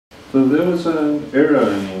So there was an error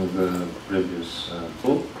in the previous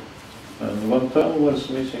talk, and one term was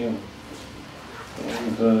missing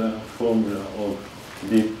in the formula of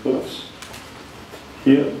B-plus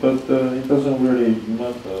here, but it doesn't really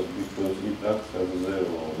matter because it acts as 0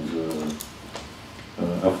 on the,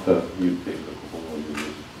 after you take the cohomology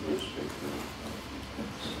with respect to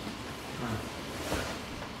x.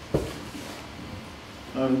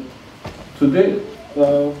 And today,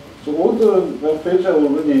 so all the page I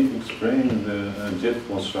already explained the jet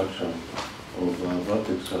construction of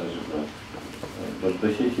vertex algebra, but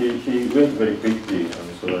he went very quickly,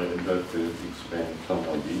 and so I'd like to explain some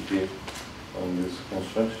more detail on this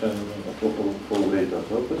construction for later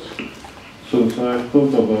purpose. So I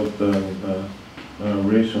thought about the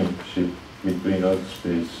relationship between arc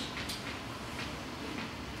space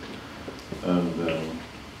and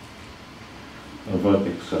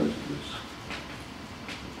vertex algebras.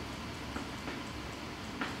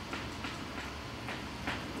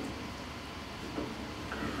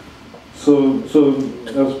 So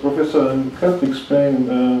as Professor Kac explained,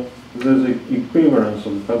 there's an equivalence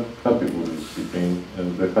of categories between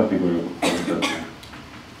the category of conjecture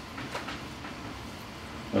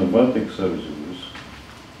and vertex algebras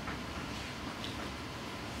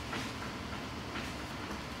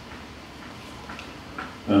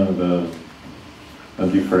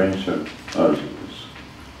and differential algebras.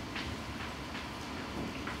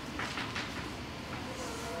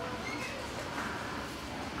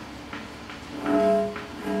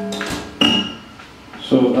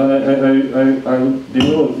 So I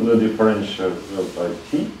denote the differential by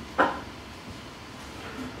T.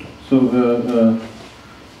 So the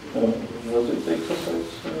was it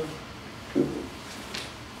exercise?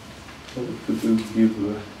 To give.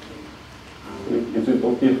 Is it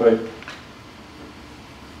okay if I?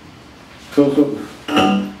 So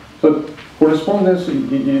correspondence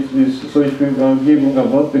is so if you are given a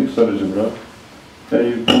vertex algebra. You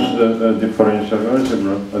use the differential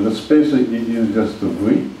algebra, the space is just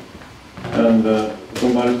V, and the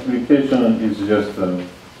multiplication is just -1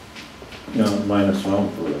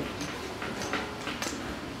 product.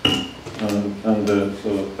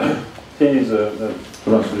 So T is a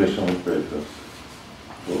translation operator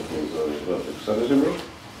for the vertex algebra.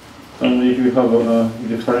 And if you have a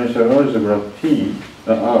differential algebra T,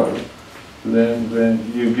 R, then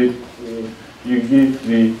you give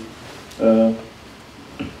the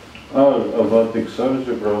R a vertex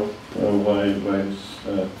algebra by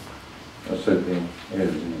setting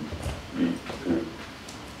as B to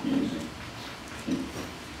easy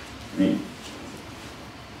V.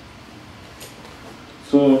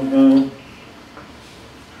 So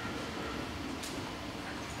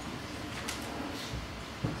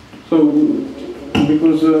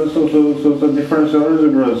because the differential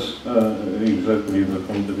algebras exactly the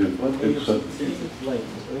competitive vertex.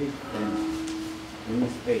 In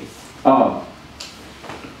space. Ah.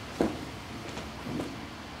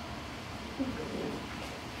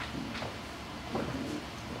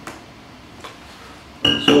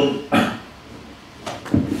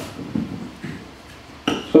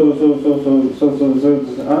 So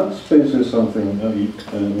the arc space is something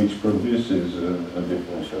which produces a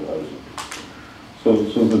differential algebra.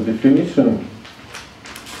 So the definition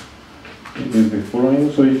is the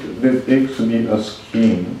following. So if let X be a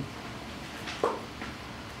scheme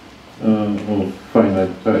of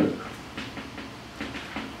finite type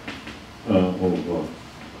over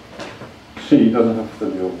C, doesn't have to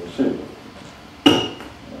be over C.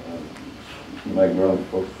 My ground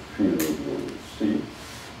for field over C,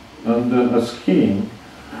 and a scheme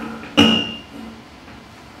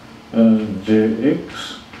Jx.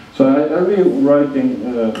 So I'll be writing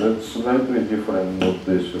a slightly different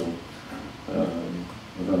notation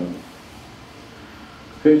than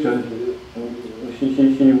Fischer.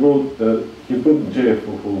 He wrote he put J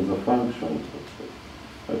for the function.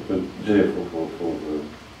 I put J for the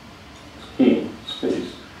scheme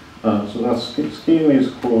space. So that scheme is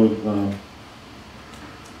called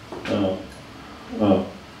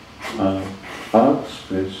arc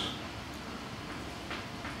space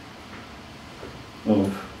of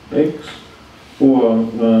X or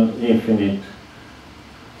infinite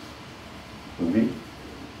V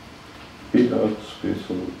arc space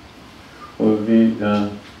or V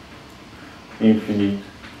infinite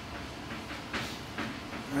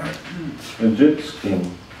jet scheme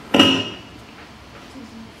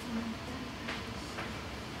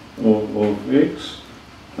of X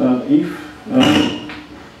if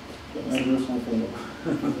I do something.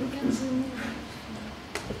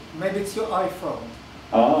 Maybe it's your iPhone.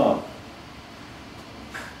 Ah.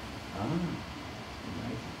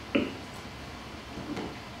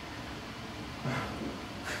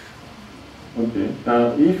 Okay.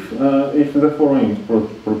 If the following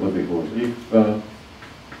property holds, if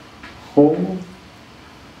home,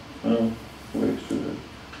 wait, should I?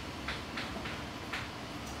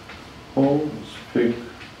 Home spec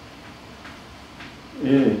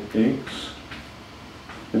AX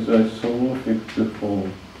is isomorphic to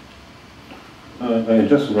form. I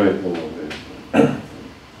just write over there.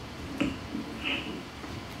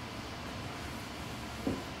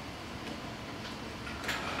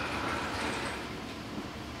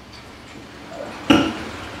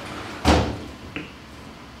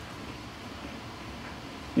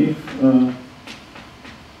 If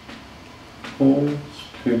home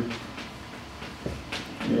spec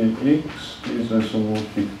X is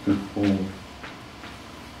isomorphic to form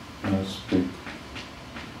spec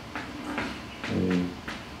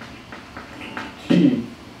T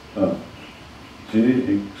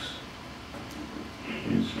Jx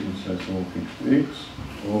is isomorphic to X,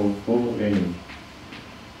 or for any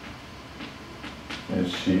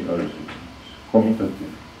CRG,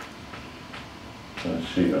 commutative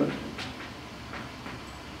CRG.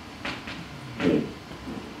 A.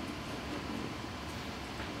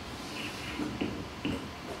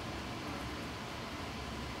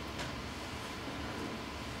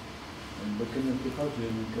 How do you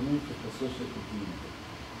commutative associative unit?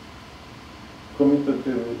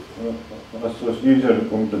 Usually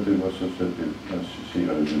commutative associative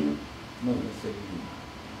CRG. Not necessarily unit.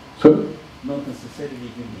 So? Not necessarily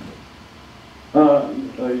unit.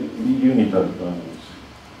 Unital.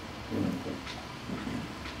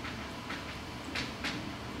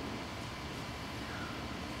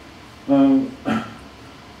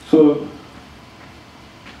 So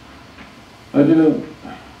I didn't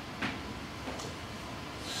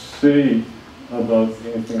say about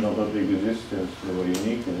anything about the existence or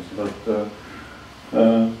uniqueness, but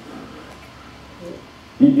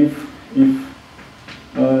if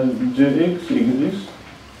Jx exists,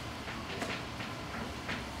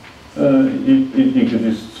 it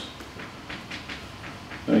exists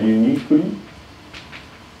uniquely,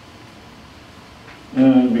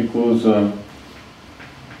 because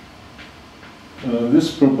this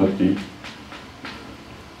property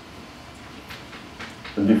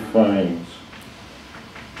defines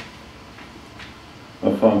a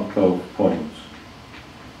Frenkel of points.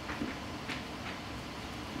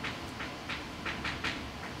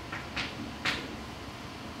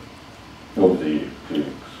 Of the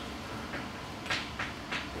Jx.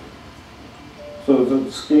 So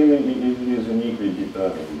the scheme is uniquely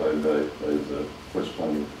determined by the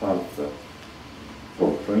corresponding Frenkel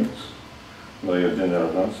of points by a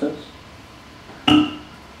general nonsense.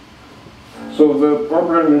 So the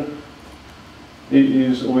problem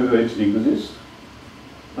is whether it exists,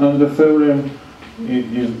 and the theorem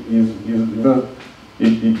is that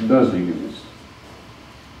it does exist,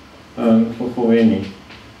 and for any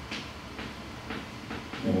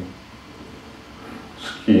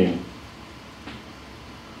scheme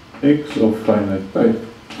X of finite type,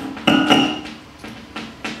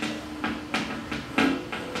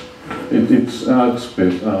 it's arc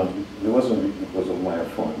space. It wasn't because of my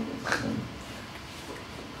affine.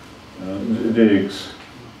 Jx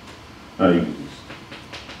exist.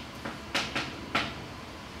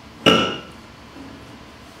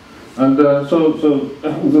 And so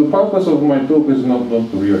the purpose of my talk is not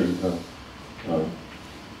really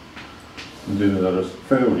general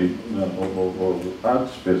theory of arc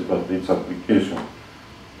space, but its application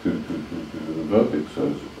to the vertex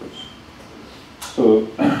algebras. So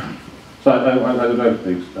I'd like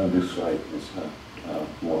to describe this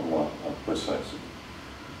more precisely.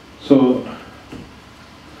 So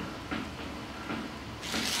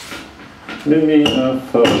let me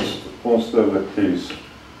first consider the case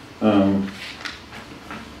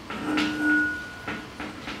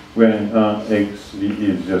when X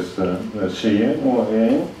is just Cn or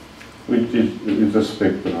N, which is a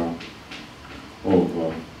spectrum of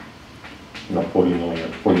a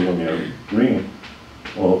polynomial ring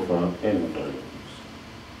of N variables.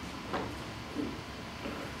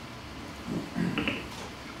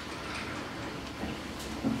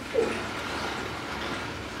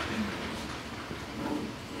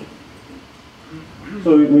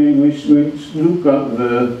 So we look at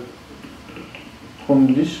the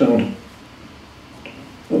condition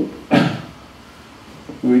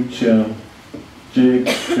which Jx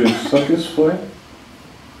should satisfy.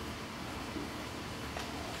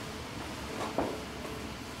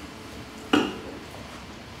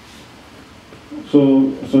 So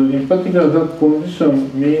in particular, that condition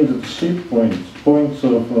means that C points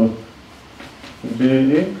of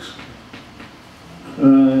Jx,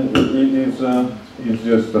 it is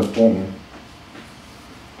just a form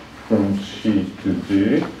to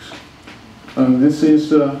Jx. And this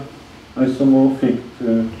is isomorphic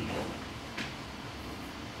to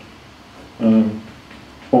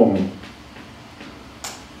form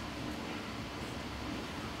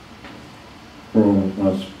from a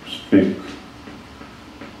spec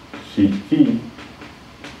Ct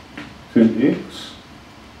to x.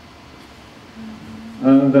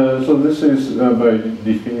 And so this is by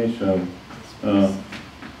definition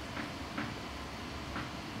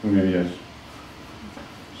maybe as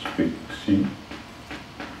spec C.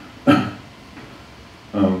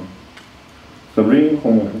 The ring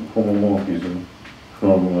homomorphism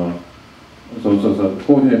from so the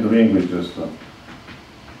coordinate ring is just a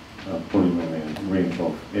polynomial ring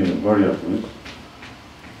of n variables.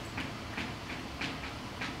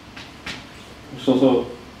 So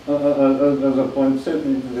as a point said,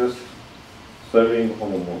 it's just the ring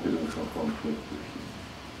homomorphism from here to here.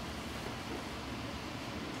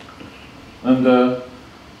 And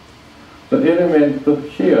the element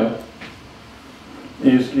here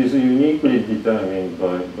is uniquely determined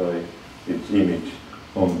by its image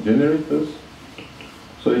on generators.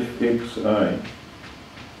 So if xi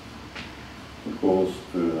goes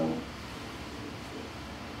to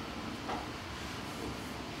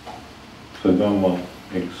so gamma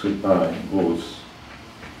xi goes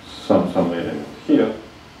some element here.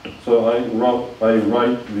 So I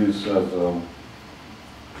write this as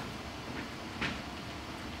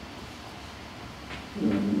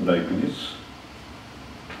like this,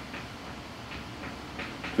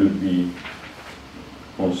 to be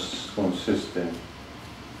consistent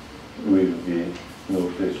with the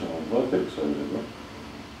notation of vertex algebra.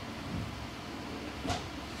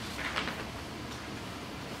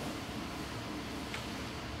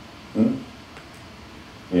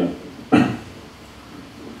 Yeah.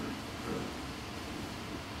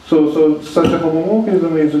 So such a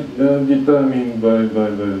homomorphism is determined by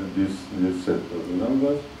this set of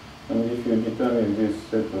numbers, and if you determine this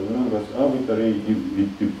set of numbers arbitrarily,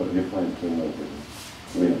 it defines homomorphism.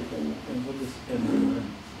 And what is n?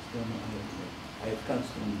 It comes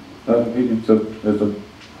from it's a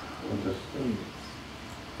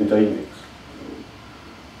index.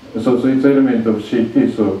 So it's an element of Ct.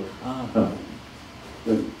 So I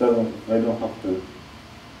don't have to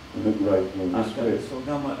write in this way. So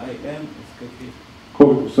gamma im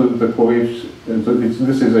is So the coefficient. So this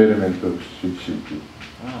is an element of Ct.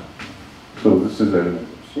 So this is an element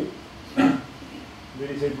of C.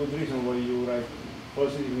 There is a good reason why you write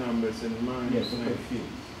positive numbers and minus negative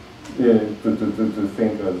fields. Yeah, to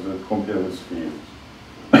think as a compare with fields.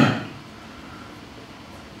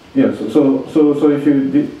 Yeah, so if you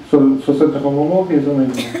so such a homomorphism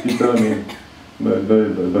is determined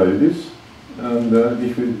by this, and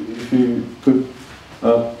if you put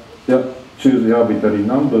choose the arbitrary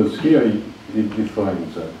numbers here, it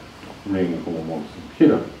defines a ring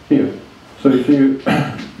homomorphism here. So if you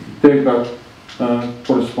take a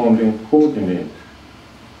corresponding coordinate,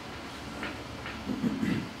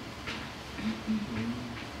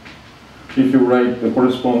 if you write the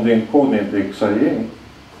corresponding coordinate xin,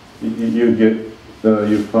 you get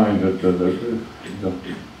you find that the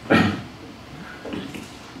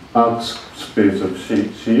arc space of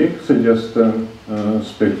Cx is just a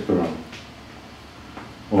spectrum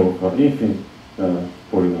of infinite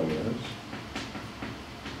polynomials.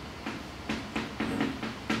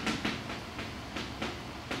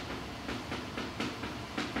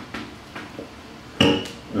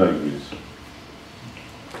 Like this.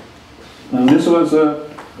 And this was the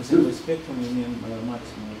spectrum you mean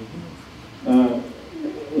maximum original?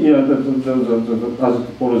 Yeah, the as a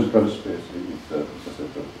topological space, it's a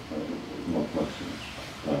set of maximum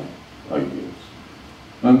ideas.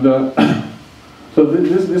 And so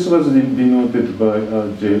this was denoted by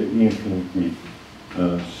J infinity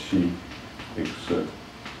Cx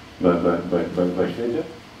by Heger,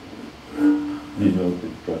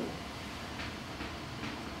 denoted by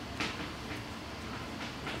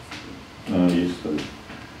yesterday.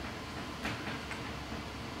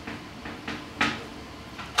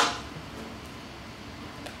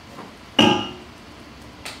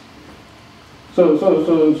 So for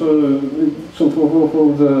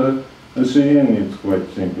the Cn, it's quite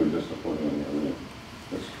simple, just a polynomial.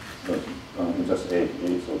 Just A,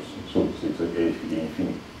 so it's a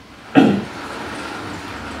infinite.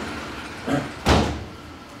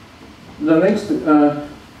 The next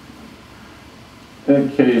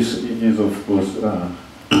case is, of course,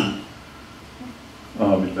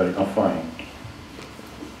 arbitrary affine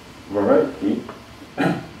variety.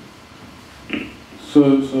 So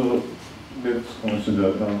let's consider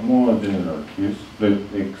a more general case. Let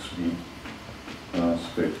X be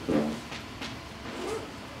spectrum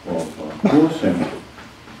of quotient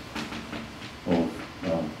of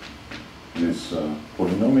this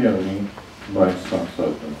polynomial ring by some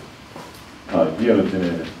certain here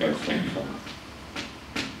generated by some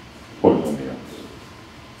polynomials.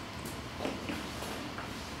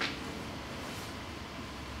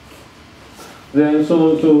 Then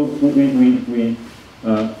so we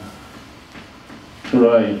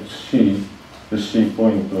try C, the C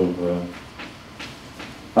point of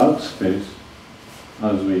arc space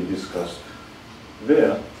as we discussed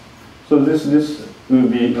there. So this will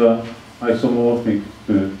be isomorphic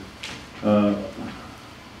to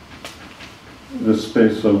the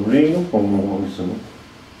space of ring homomorphism.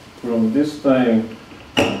 From this time,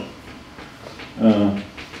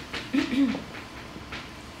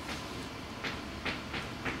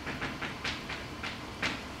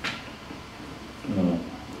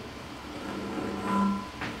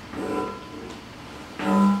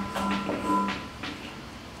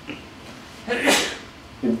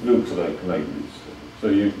 it looks like this. So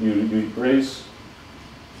you replace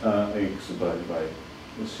x by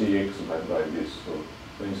cx by this.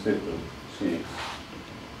 So instead of cx,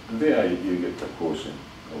 there you get the quotient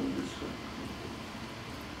of this.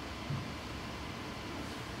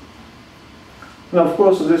 Now, of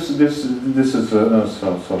course, this is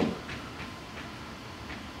some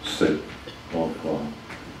set of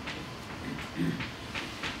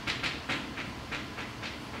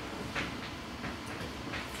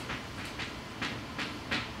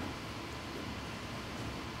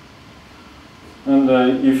and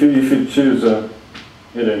if you choose an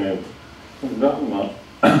element gamma,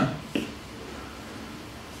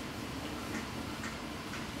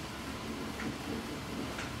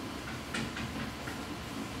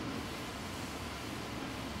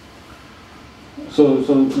 so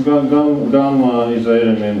gamma is an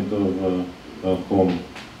element of home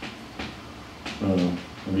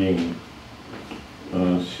ring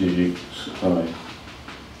Cxi.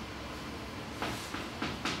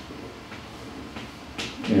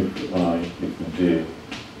 If I, if j,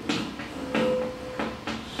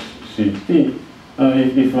 ct,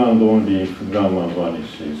 if and only if gamma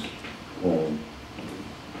vanishes on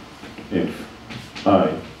if I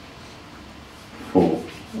for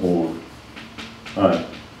all I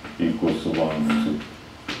equals 1 to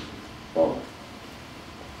power.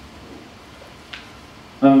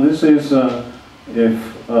 And this is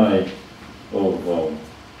fi of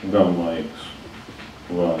gamma x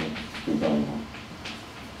 1 to gamma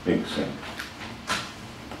xn.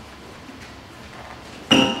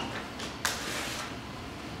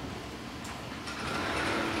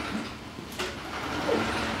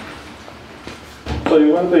 So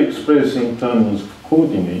you want to express in terms of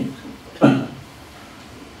coordinate.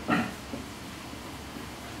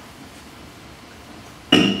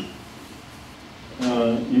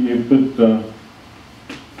 You put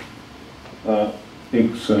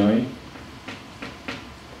xi,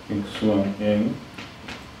 x1n,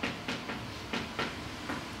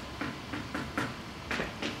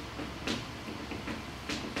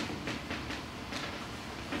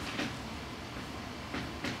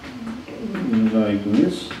 like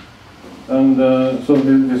this, and so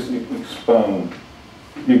this expand.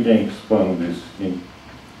 You can expand this in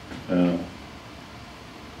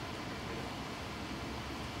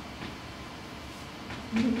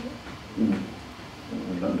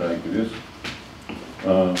like this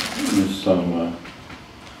with some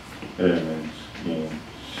elements in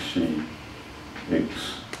C, X,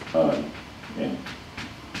 I, N.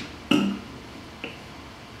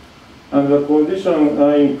 And the condition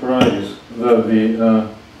implies that the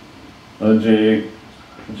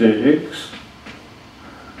Jx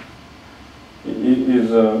is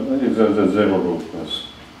the zero locus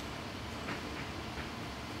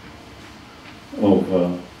of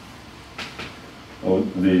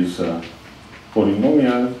these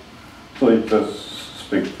polynomials. So it's a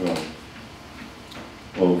spectrum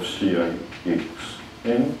of Cix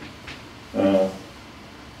n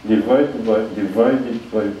divided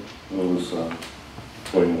by those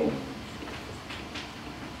polynomials.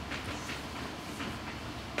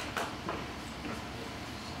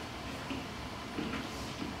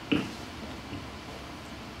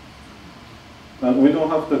 We don't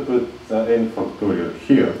have to put n factorial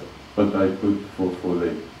here, but I put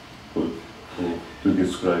to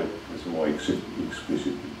describe this more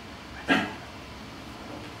explicitly.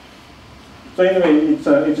 So anyway, it's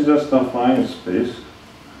just a affine space.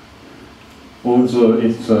 Also,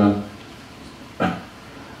 it's so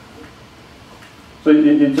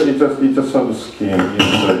it's a subscheme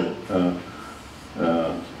inside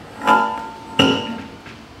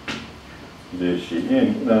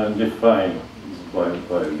JCN defined by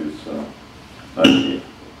this idea.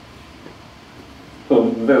 So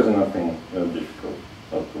there's nothing difficult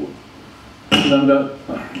at all. And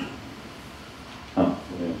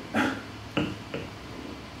yeah.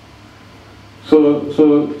 So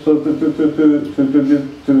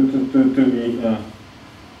to be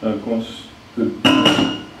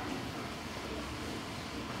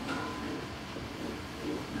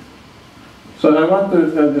so I want to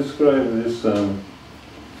describe this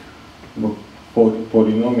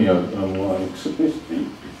polynomial more explicitly,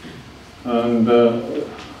 and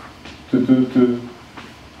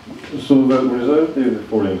so the result is the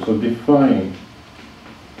following. So define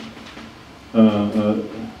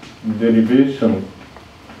derivation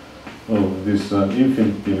of this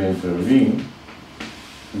infinite dimensional ring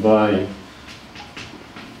by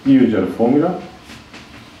usual formula.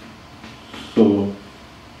 So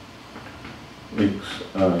x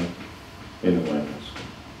I n minus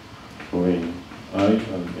for in I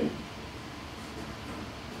and a.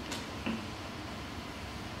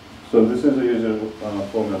 So this is the usual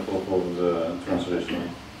formula for the translation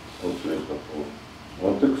oscillator for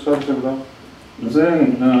Vertex algebra.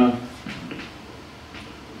 Then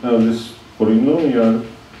this polynomial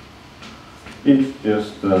is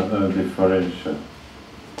just a differential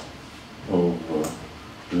of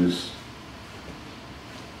this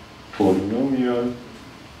polynomial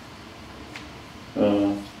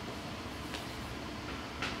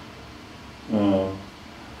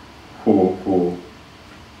for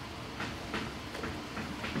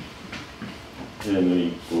n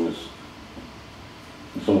equals,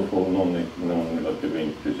 so for non-negative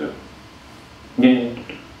integer. Again,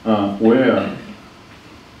 where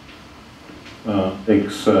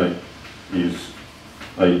xi is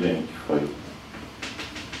identified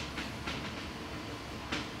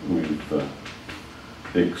with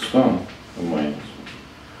x1 minus 1.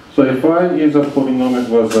 So if I is a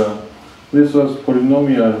polynomial, this was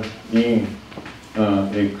polynomial in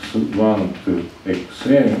x1 to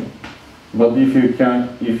xn, but if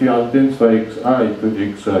you identify xi to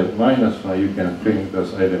xi minus 1, you can print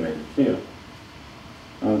this element here.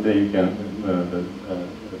 And then you can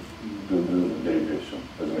do the derivation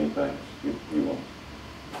as many times if you want.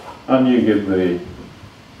 And you get the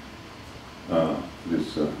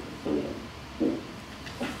this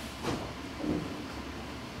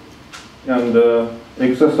and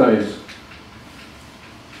exercise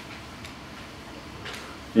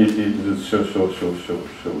it show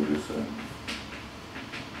this.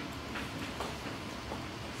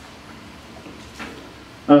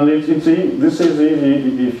 And this is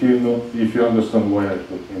easy if you understand why I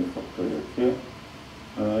put in factorial here.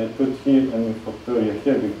 I put here and factorial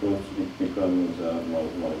here because it becomes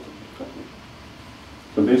multiplicative.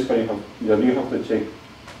 So basically, you have to check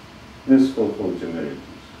this for generalities.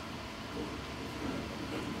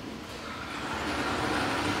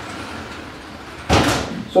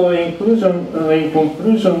 So in conclusion,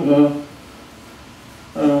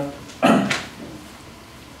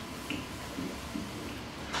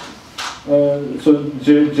 so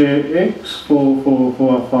Jx for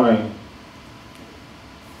affine.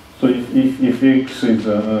 So if X is a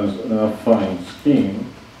affine scheme,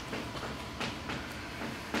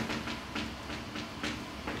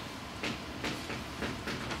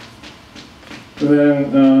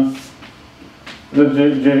 then the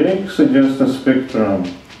Jx is just a spectrum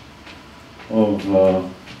of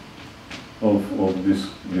this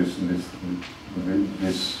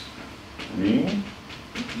ring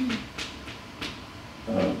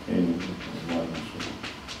in minus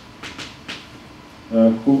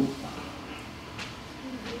 1.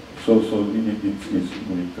 So it is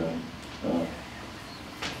written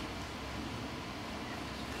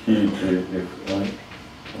here Jfi I1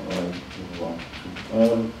 to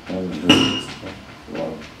R and Z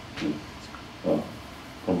 1 to R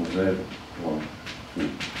from Z 1 to.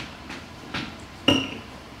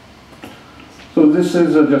 So this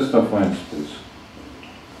is just a affine space.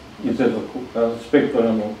 It's a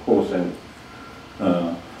spectrum of cosine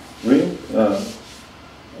ring,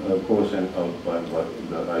 cosine out by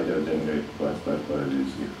the ideal generated by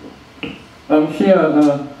this equal. And here,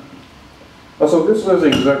 so this was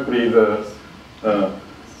exactly the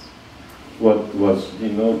what was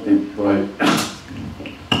denoted by.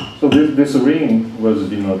 So this ring was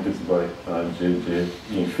denoted by J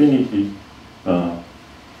infinity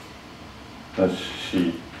as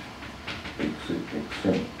she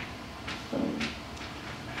xn.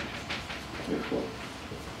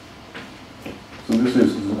 So this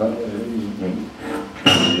is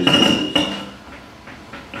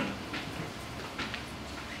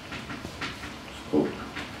scope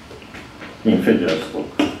in Federal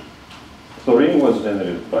scope. So ring was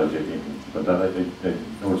generated by J, but I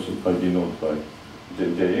also I denote by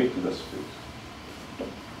Jx the space.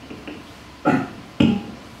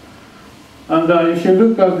 And if you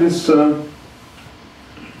look at this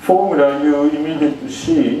formula, you immediately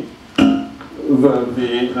see that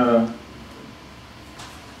the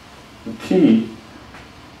T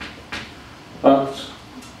acts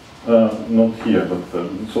not here, but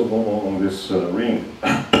so on this ring.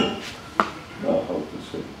 How to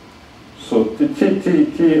say? So T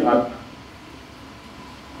acts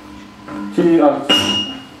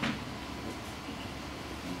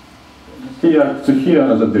here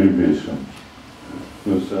as a derivation.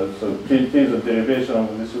 Because, so T is a derivation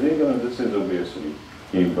of this ring, and this is obviously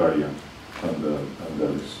invariant under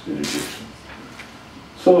this derivation.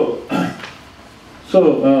 So,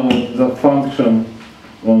 the function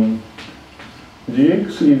on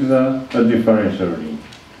Gx is a differential ring.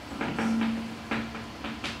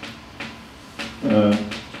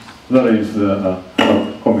 That is a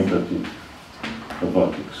commutative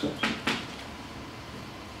vertex.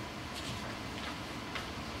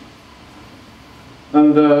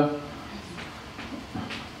 And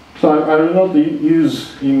so I will not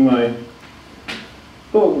use in my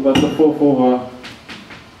talk, but for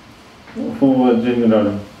a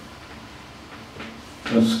general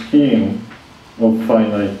scheme of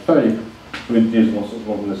finite type, which is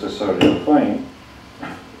not necessarily affine,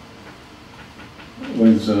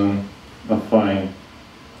 with affine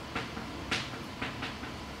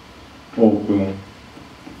open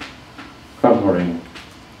covering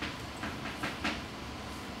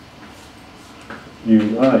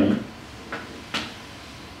UI,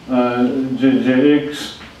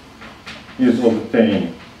 Jx is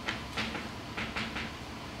obtained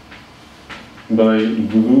by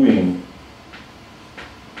gluing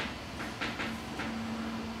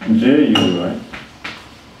Ju,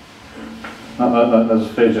 as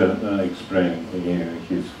Feja explained in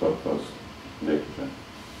his first lecture.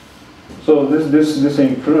 So this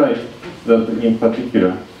implies that in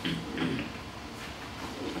particular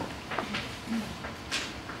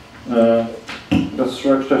the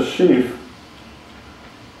structure sheaf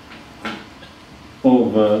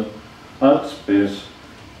of arc space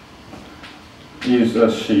is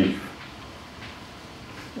a sheaf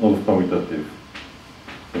of commutative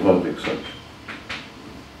vertexes.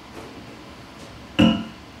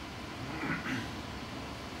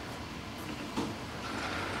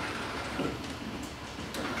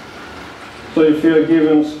 So if you are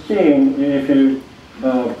given scheme, if you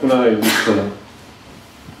apply this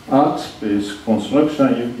arc space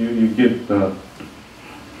construction, you get the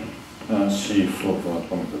sheaf of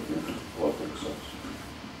commutative vertexes.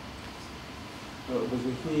 So was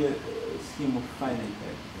here scheme of finite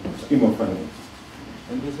type? Scheme of finite.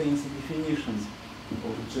 And with the definition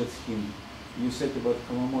of jet scheme, you said about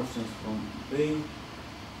homomorphisms from A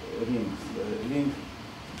rings. The ring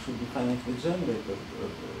should be finitely generated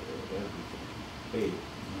A.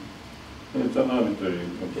 It's an arbitrary.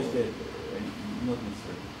 Just not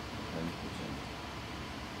necessarily finitely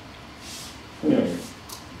Yeah. generated.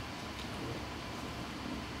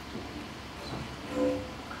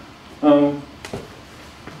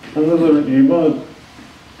 Another remark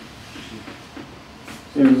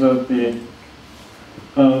is that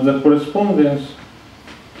the correspondence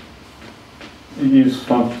is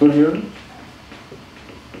factorial.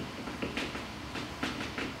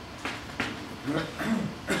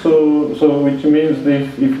 So which means that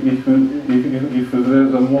if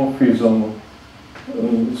there's a morphism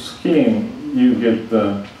scheme, you get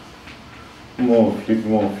the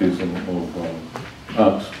morphism of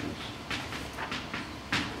arc space.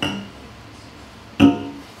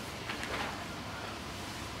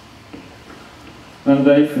 And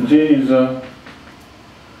if J is a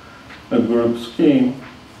group scheme,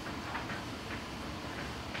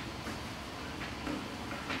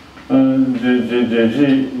 and J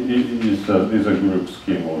is a group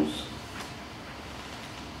scheme also.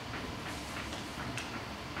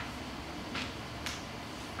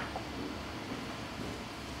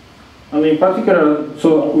 And in particular,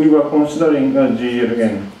 so we were considering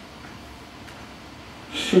GLN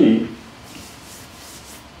C,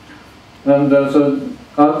 and so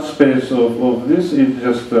arc space of this is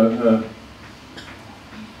just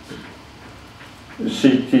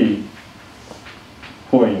CT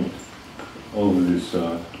point of this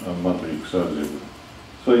matrix algebra.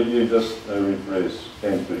 So you just replace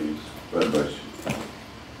entries by sheet.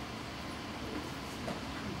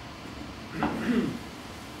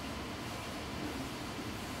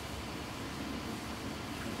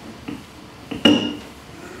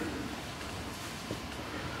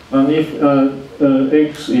 And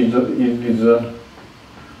X is a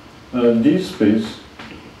D space,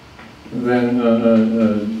 then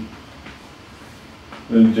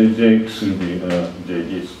Jx will be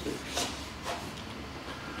JD space.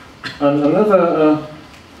 And another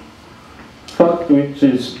fact which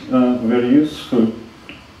is very useful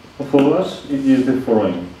for us is the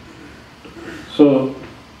following. So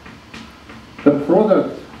the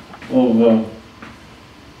product of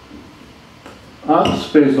arc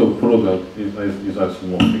space of product is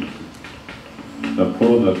isomorphic. The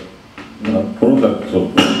products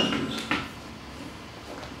of products.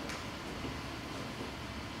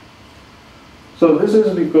 So this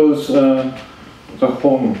is because the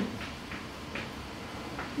home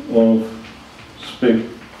of spec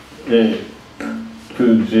A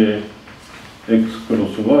to J x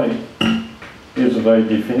cross y is by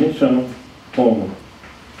definition home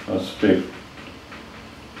spec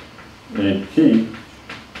A t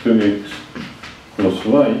to x cross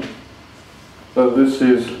y. So this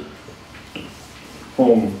is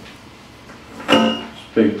home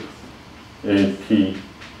spec A t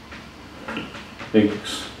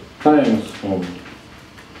x times home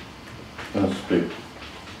spec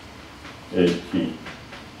A t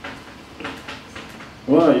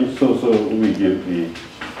y. So we give the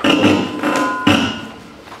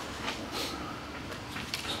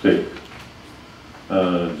spec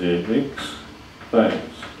jx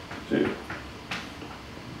times j.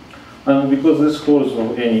 And because this holds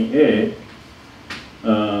of any A,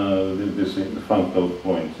 this is the Frenkel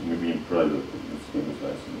point may be implied that it's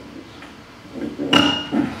emphasizing this.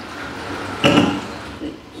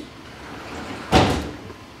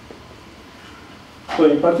 So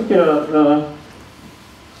in particular,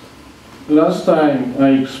 last time I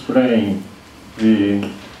explained the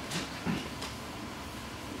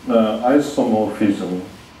isomorphism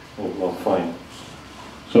of affine.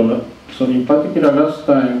 So in particular, last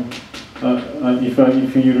time,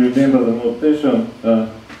 if you remember the notation,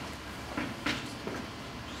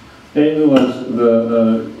 N was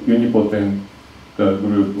the unipotent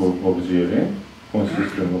group of GLN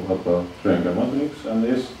consisting of upper triangle matrix, and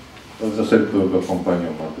S was the set of the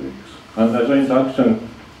companion matrix. And the joint action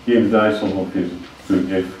gives the isomorphism to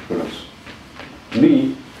F plus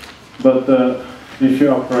B, but if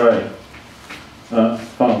you apply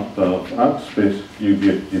fact of arc space, you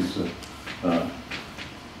get this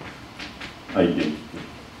identity,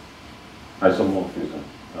 isomorphism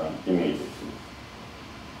immediately.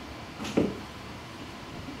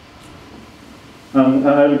 And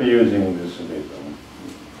I'll be using this later.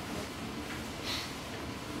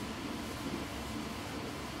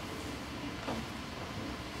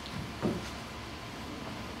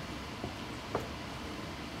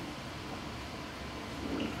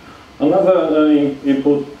 Another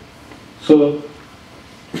input, so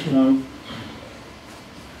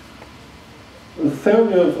the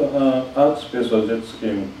theory of arc space or jet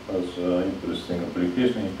scheme has interesting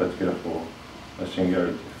application, in particular for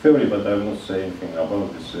singularity theory, but I will not say anything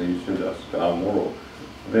about this. You should ask Amuro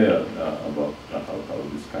there about how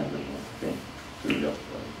this kind of thing should be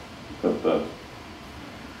applied. But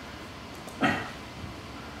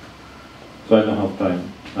so I don't have time,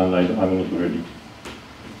 and I'm not ready.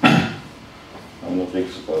 I'm not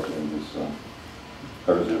expert in this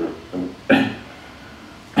algebra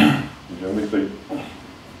geometry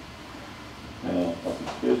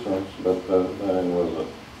applications, but I was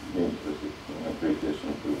interested in application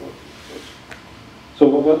to what it was. So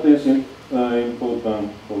what is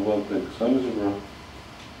important for Vertex algebra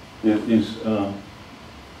is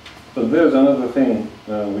so there's another thing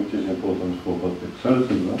which is important for Vertex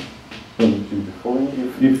algebra. So which is the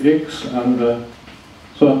following: if x and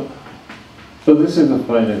so this is a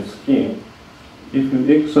finite scheme. If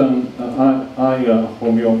x and I are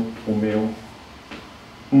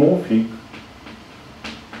homeomorphic,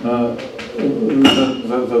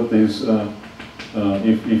 that is,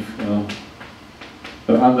 if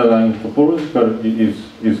the underlying topological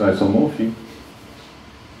is isomorphic,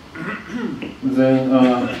 then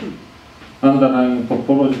underlying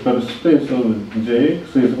topological space of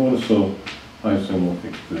Jx is also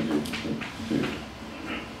isomorphic to J.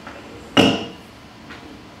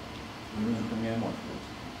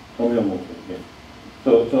 Homeomorphic, yeah.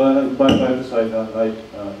 So by this I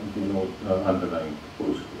denote underlying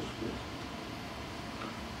topological space.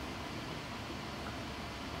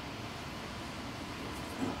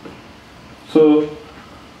 So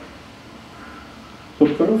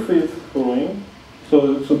proof is following. So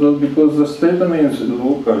that because the statement is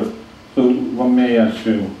local, so one may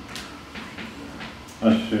assume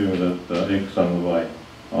that x and y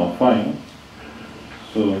are fine.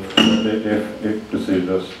 So the fx is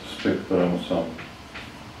a spectrum some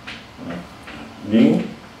ring.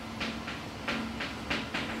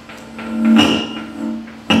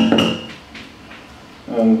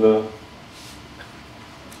 And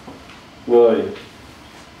Y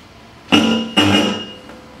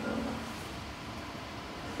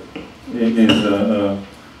is a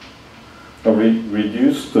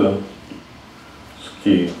reduced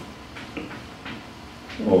scale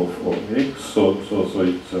of X, so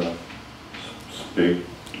it's a spec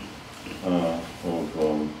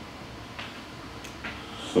of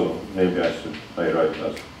so maybe I write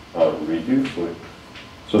as R reduced.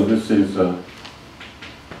 So this is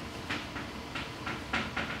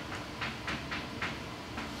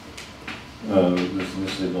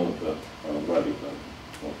this is not a variable.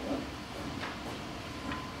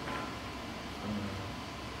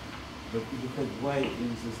 But you had Y in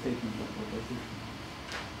the statement of proposition.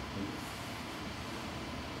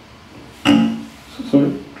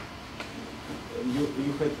 Sorry?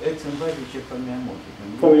 You had X and Y which are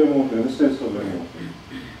homeomorphic. Homeomorphic, this is homeomorphic.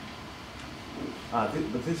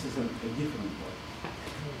 But this is a different Y.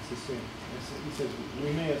 It's the same. It says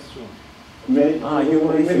we may assume.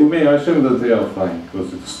 You may assume that they are fine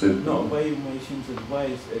because it's statement. No, why you may assume that Y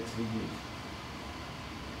is X reduced?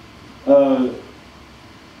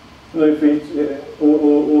 No, if it's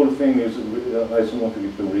all thing is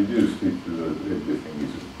isomorphically reduced, everything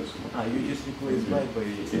is isomorphic. You just replace Y by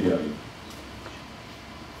Yeah.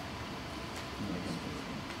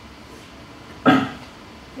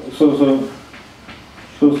 So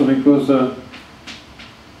because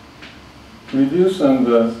reduce and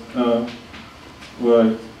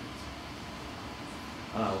Y.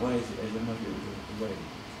 Y is isomorphic with Y.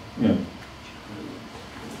 Yeah.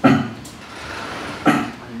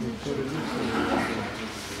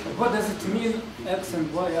 What does it mean X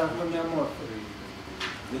and Y are homeomorphic?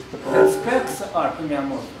 The specs are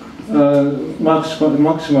homeomorphic.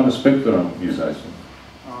 Maximal spectrum is isomorphic.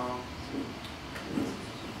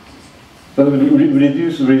 But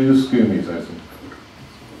reduce scheme is isomorphic.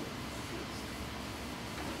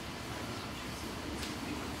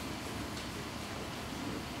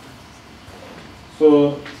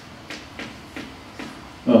 So,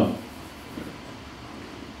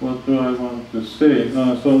 what do I want to say?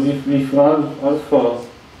 So if alpha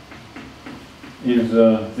is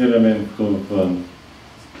an element of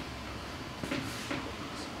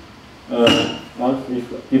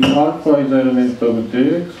if alpha is an element of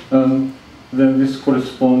Jx, then this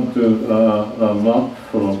corresponds to a map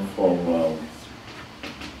from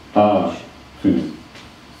R to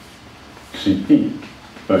Cp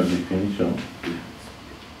by definition,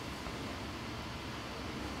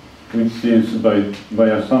 which is by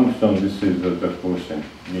assumption this is the quotient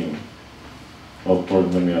ring or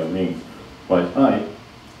polynomial ring by I,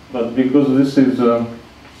 but because this is a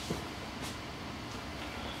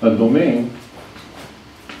domain,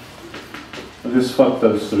 this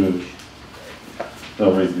factors through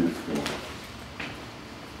the reduced ring.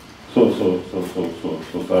 So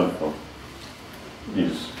alpha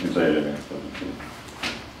is the element of the field.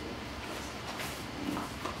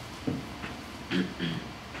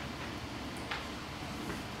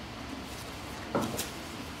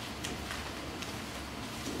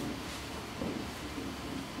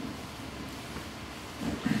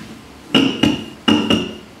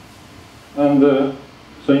 And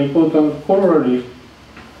so important corollary,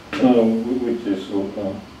 which is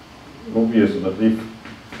obvious, but if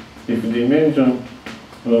dimension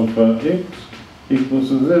of X equals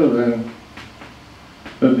 0, then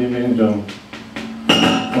the dimension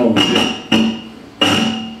of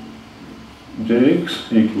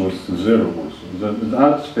Jx equals 0 also. The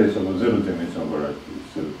art space of a zero-dimensional variety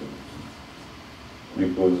is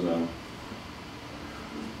zero-dimensional.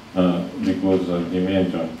 Because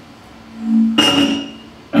dimension,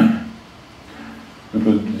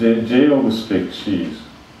 because J of spec C is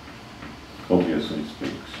obviously spec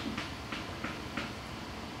C.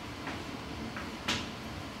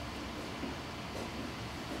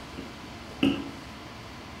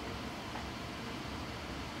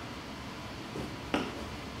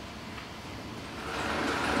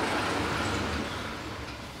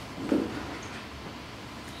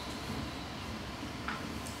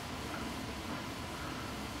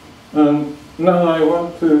 Now I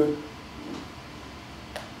want to,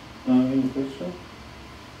 any question?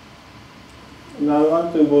 Now I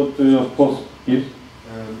want to go to your post. Yes?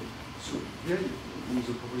 So here in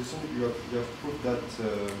the proposition you have proved that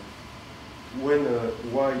when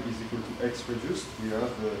y is equal to x reduced, we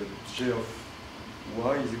have j of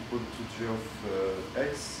y is equal to j of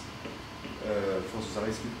x for the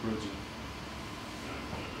Zariski topology.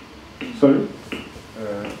 Sorry?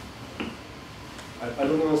 I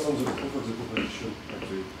don't understand the proof of the proposition,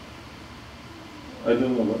 actually. I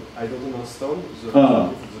don't know what. I don't understand the Ah.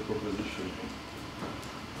 proof of the proposition.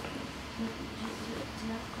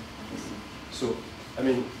 So, I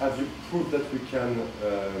mean, have you proved that we can...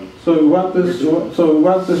 So what this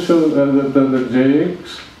shows that the Jx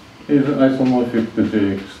is isomorphic to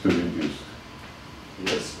Jx to reduced.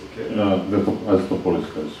 Yes, okay. As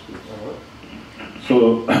topological space. Uh-huh.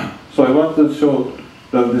 So I want to show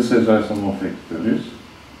that this is isomorphic to this.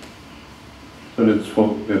 So let's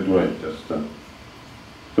get right just.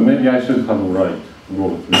 So maybe I should have right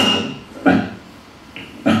both.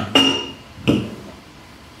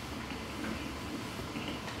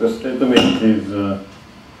 The statement is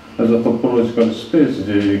as a topological space,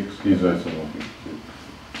 Jx is isomorphic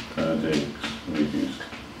to Jx reduced.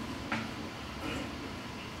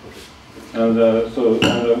 And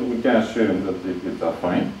we can assume that it's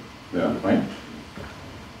affine. They are fine.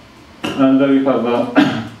 And we have a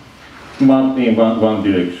map in one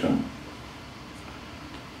direction.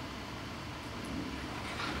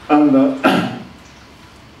 And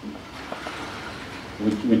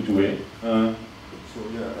which way? So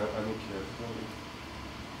yeah, I don't care.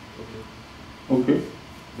 Okay. Okay.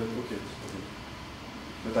 But okay.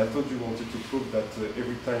 But I thought you wanted to prove that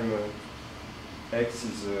every time x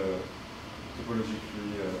is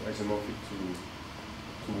topologically isomorphic to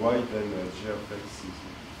y, then g of x is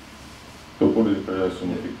Topologically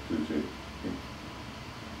isomorphic to J.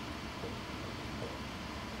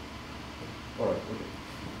 all right. Okay.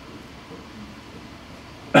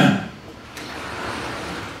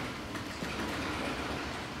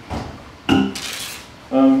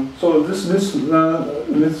 So this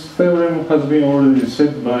theorem has been already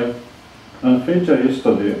said by Frenkel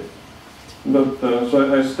yesterday, but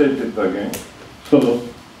so I state it again. So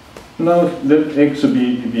now let x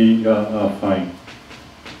be affine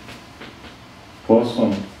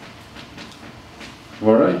Poisson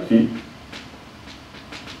variety.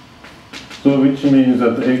 So which means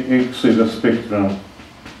that x is a spectrum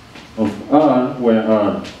of R, where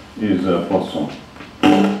R is Poisson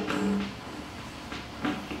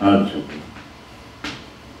algebra.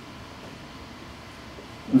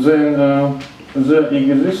 Then there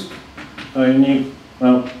exists a unique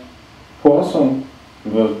Poisson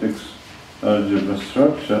vertex algebra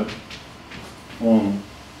structure on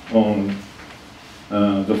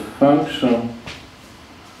the function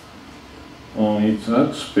on its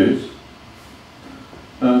arc space,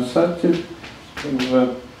 such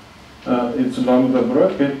that its lambda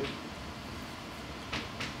bracket.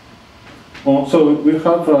 So we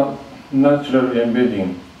have a natural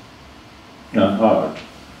embedding R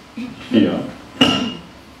here.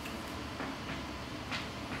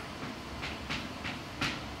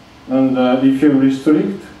 And if you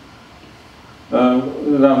restrict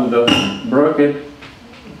lambda bracket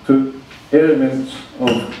to elements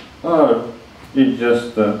of R, it's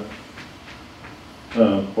just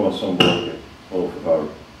Poisson bracket of R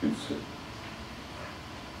itself.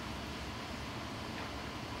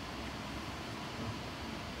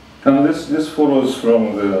 And this follows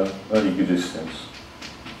from the existence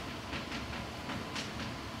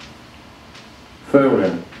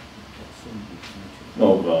theorem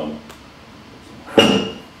of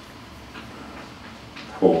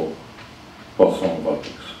for Poisson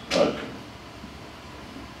vertex algebra,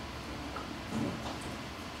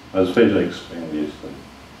 as Frenkel explained yesterday.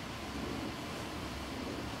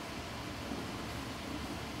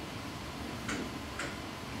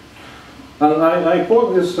 And I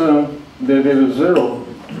call this level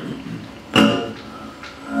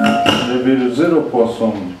zero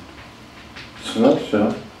Poisson structure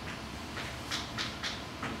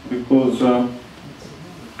because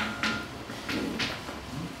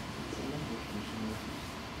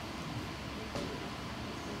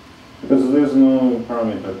there's no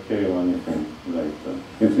parameter k or anything like that.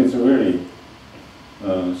 It's very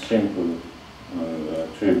simple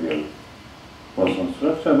and trivial Poisson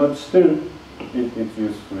structure, but still it's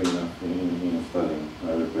useful enough in studying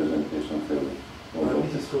representation theory.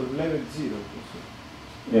 This is called level 0.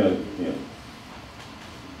 Yeah, yeah.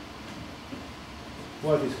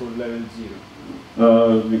 What is called level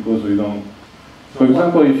 0? Because we don't. For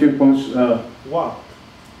example, if you consider What?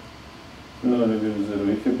 no level 0,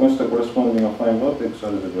 if you consider corresponding affine vertex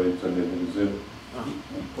algebra, it's a level 0.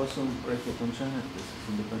 Poisson bracket on channel, this is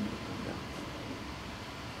independent of that.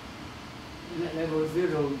 Level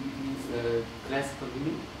 0 is classical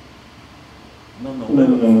limit. No.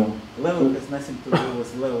 Level has nothing to do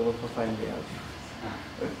with level of affine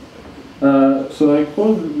algebra. So I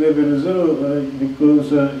called level 0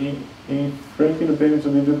 because in Frenkel paints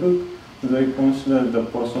with the book, they consider the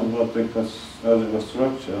Poisson vertex algebra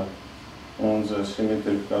structure on the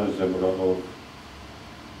symmetric algebra of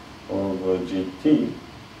GT.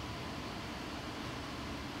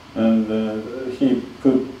 And he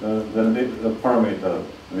put the parameter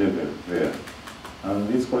level there. And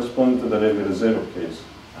this corresponds to the level 0 case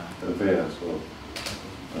there. So,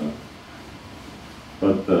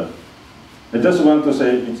 but I just want to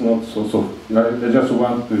say it's not so. I just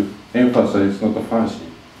want to emphasize it's not a fancy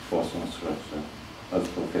Poisson structure, as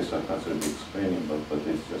Professor has been explaining, but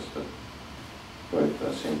it's just quite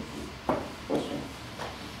a simple Poisson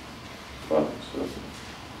vertex structure.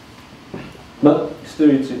 But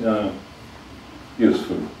still, it's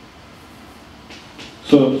useful.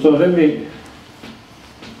 So let me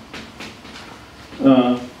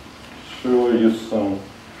show you some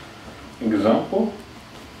example.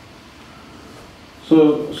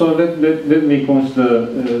 So let me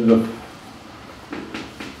consider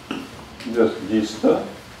just G star,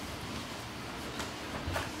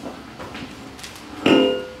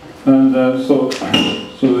 and so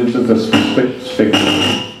it's the spectrum.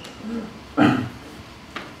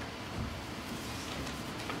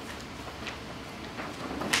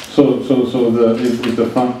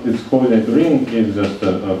 Its coordinate ring is just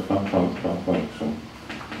a function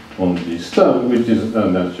on G star, which is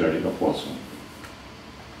naturally a Poisson.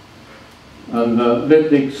 And let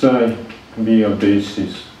Xi be a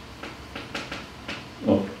basis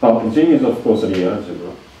of G is of course the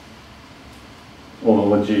algebra,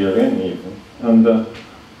 or GLN even. And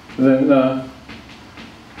then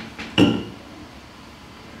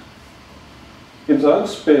its arc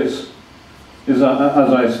space is as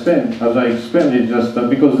I explained it just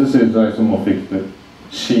because this is isomorphic to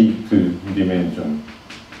C2 dimension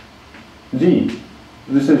G.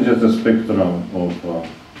 This is just a spectrum of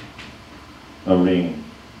a ring.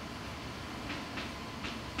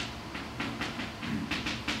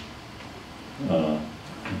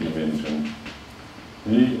 Dimension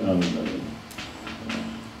G and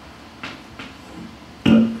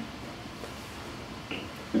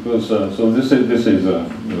because so this is the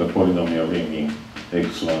polynomial ring in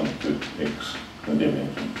x1 to x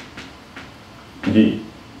dimension G.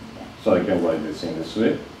 So I can write this in this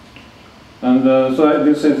way, and so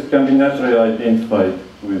this can be naturally identified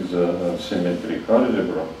with a symmetric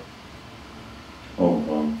algebra of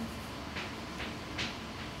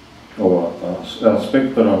or a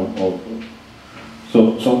spectrum of.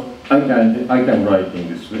 So I can write in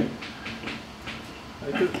this way.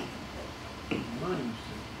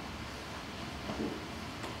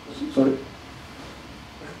 Sorry.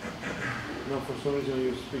 No, for some reason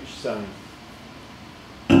you switch sign.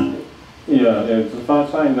 Yeah, the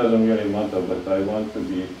first sign doesn't really matter, but I want to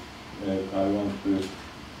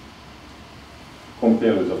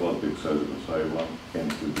compare with the vertex algebra, so I want n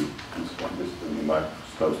to be this one. This to be my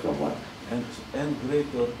start from 1. And n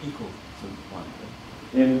greater or equal to 1.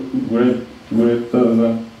 N greater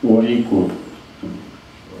than or equal to 1.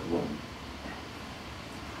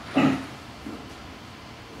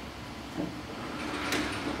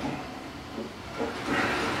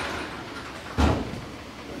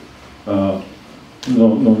 No.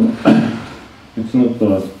 It's not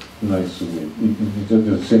a nice way. It's just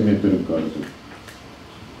a symmetrical algebra.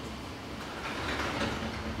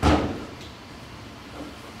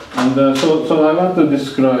 And so I want to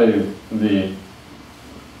describe the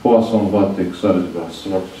Poisson vertex algebra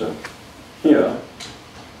structure here.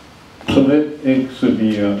 So let x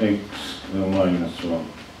be x minus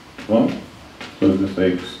 1. So this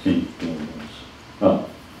xt inverse.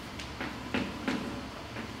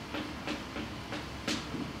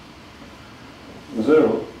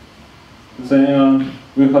 0. Then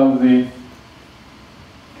we have the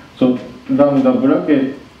lambda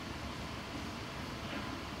bracket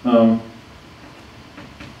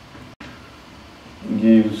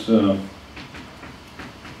gives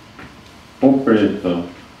operator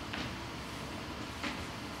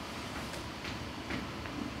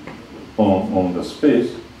on the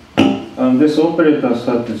space, and this operator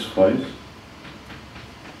satisfies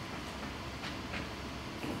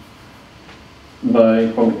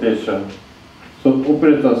by commutation. So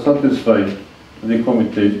operator satisfies the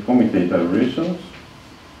commutator relations.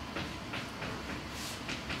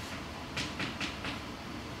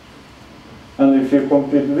 And if you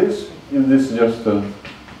complete this is just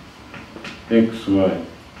xy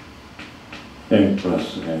n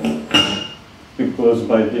plus n. Because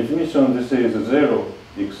by definition this is 0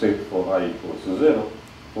 except for I equals 0.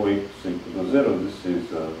 For x equals 0, this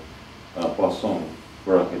is a Poisson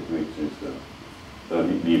bracket, which is the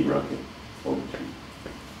Lie bracket of G.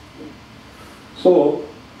 So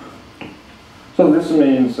this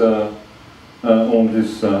means on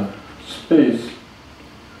this space,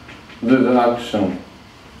 there's an action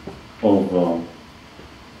of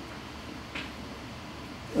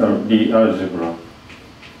the algebra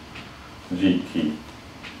GT.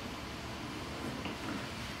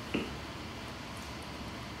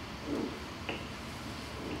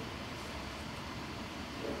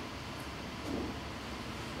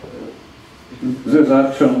 There's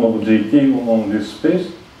action of GT on this space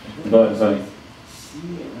by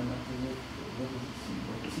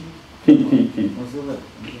T.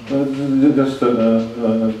 Just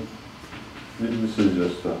this is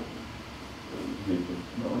just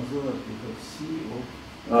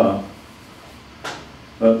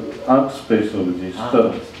arc space of G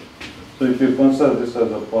star. So if you consider this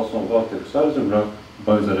as a Poisson vortex algebra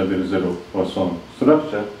by the level 0 Poisson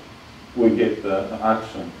structure, we get the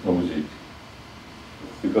action of GT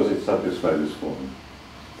because it satisfies this formula.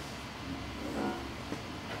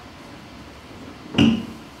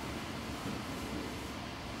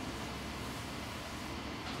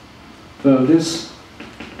 So this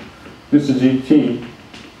GT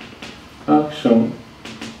action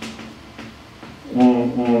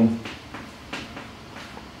on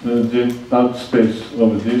the arc space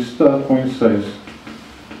of G star coincides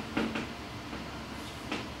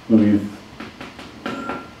with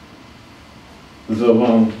the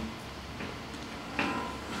one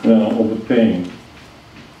obtained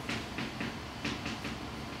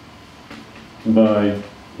by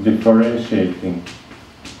differentiating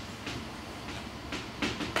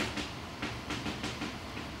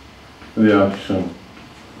the action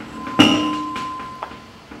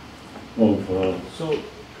of So,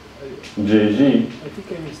 JG. I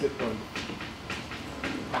think I missed the point.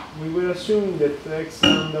 We were assuming that x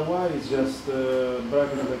and the y is just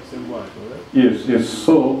bracket of x and y, correct? Yes.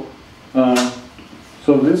 So,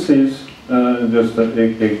 so this is just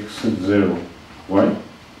x0, why?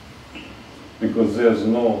 Because there's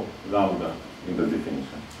no lambda in the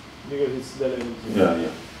definition. Because it's the level 0.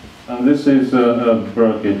 Yeah. And this is a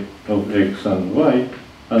bracket of x and y,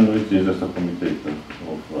 and which is just a commutator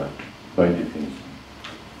of y by definition.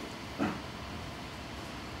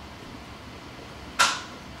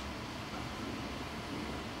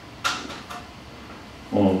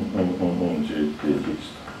 On JG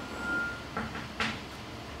star.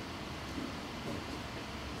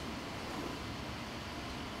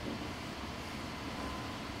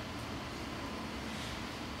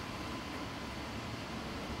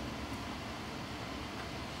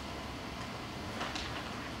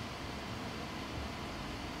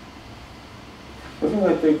 I think I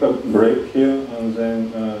take a break here and then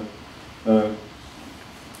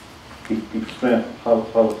explain how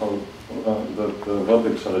the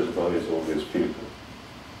vertex algebra is always filtered.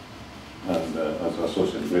 And as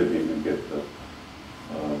associated with it, you get the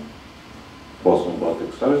Poisson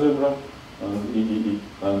vertex algebra,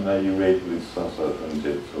 and I rate with some certain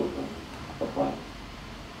jets of applying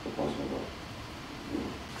the Poisson vertex.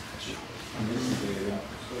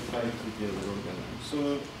 So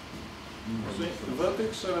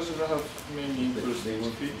vertex algebra have many interesting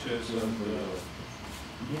features,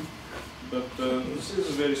 but this is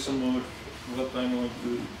very small. What I'm going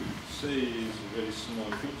to say is a very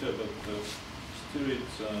small feature, but still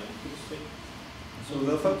it's interesting. So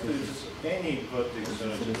the fact is any vertex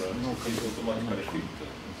algebra is automatically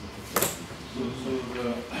filtered.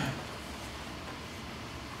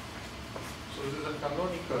 So there's a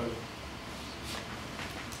canonical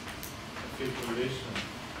filtration.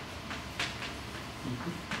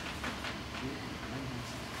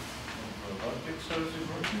 Vertex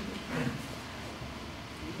algebra.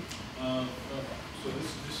 So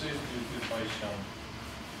this is the Paishan.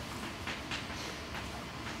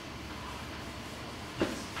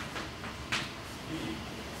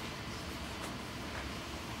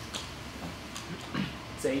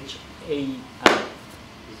 It's HAI,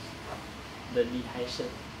 the dehydration.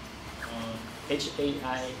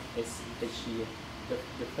 HAI is HE,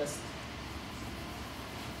 the first.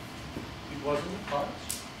 It wasn't part?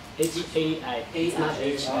 HAI, it's not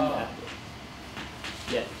HAI.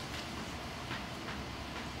 Yeah.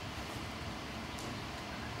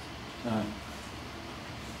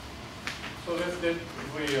 So let's get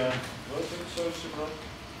we vertex algebra.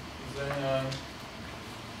 Then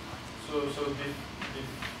so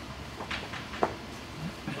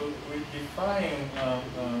we define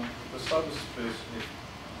the subspace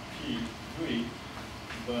P V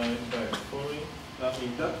by following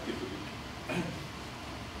inductively.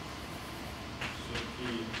 So P.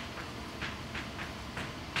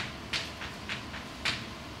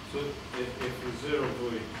 So if 0 V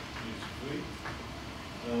is V,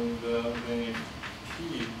 and then if P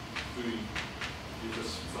V is a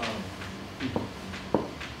span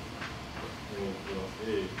of A.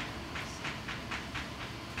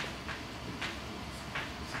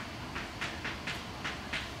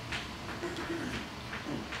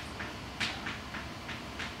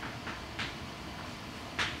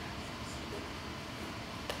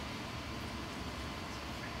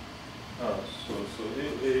 So A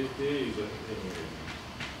is a anyway.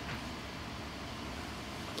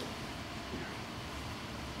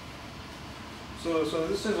 So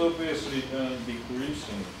this is obviously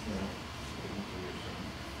decreasing.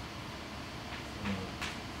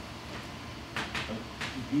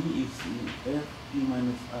 B is F P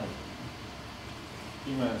minus I. P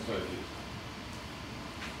minus I is.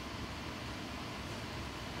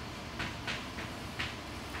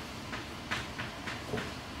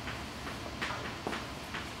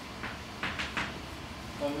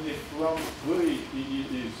 And if one V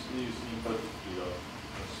is in particular a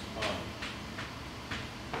span.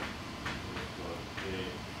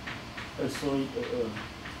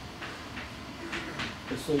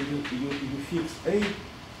 So you fix A.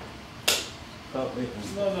 No,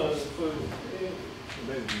 so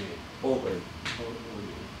all A.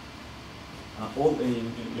 All A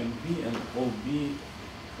in B and all B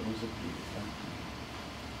from the P.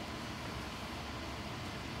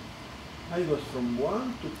 I goes from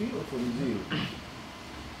 1 to P or from 0?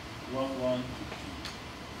 1 to P.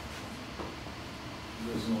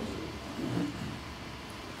 There's no 0.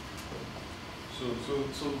 So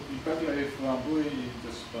in fact, if one V is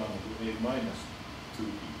the span of A minus 2B.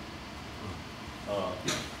 Yeah.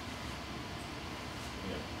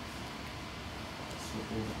 So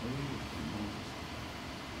all A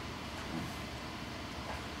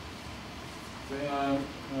Then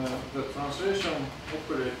the translation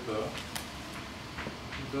operator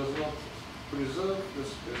does not preserve the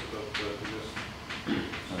space, but just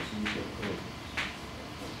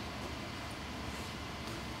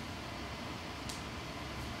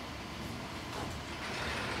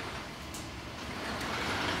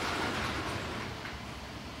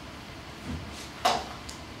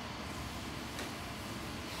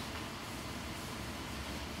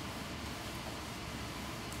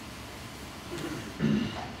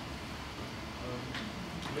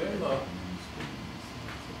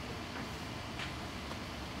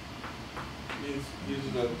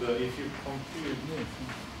is that if you compute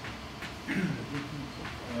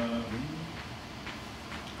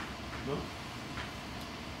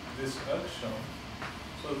this action,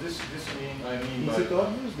 so this I mean Is by it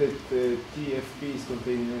obvious that TFP is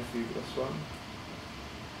contained in FP plus 1?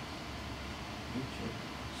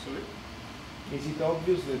 Sorry? Is it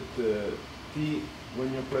obvious that T,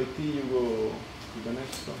 when you apply T, you go to the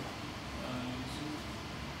next one?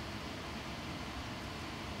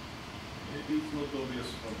 Maybe it's not obvious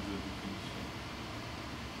from the definition.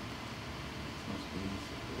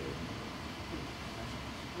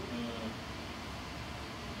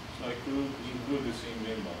 So I could include this in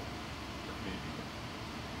lemma, maybe.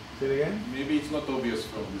 Say it again? Maybe it's not obvious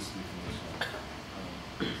from this definition.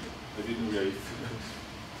 I didn't write.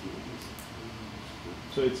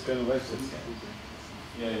 So it's kind of exercise.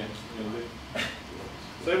 Yeah.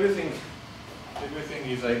 So everything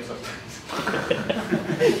is exercise.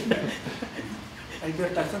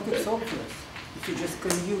 Albert, I think it's obvious. If you just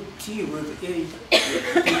commute T with A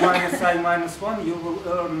minus I minus 1, you will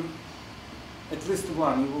earn at least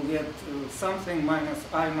 1. You will get something minus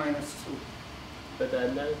I minus 2. But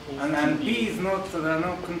another thing And B is not, there are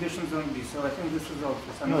no conditions on B, so I think this is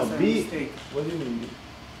obvious. No, Unless I'm B, mistaken. what do you mean?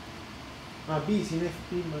 B is in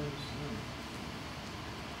FP minus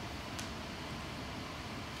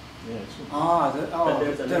But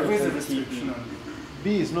there's there another is a thing restriction on B. B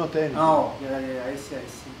is not N. Oh, yeah, I see.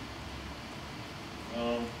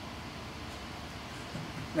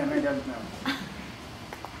 Then I don't know.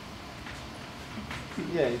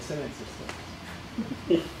 Yeah, it's an exercise.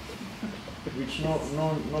 Which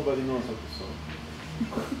nobody knows how to solve.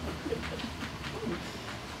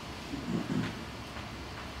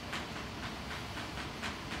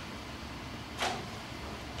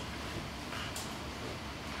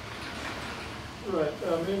 Right,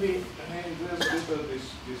 maybe there's a bit of this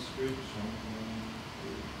description.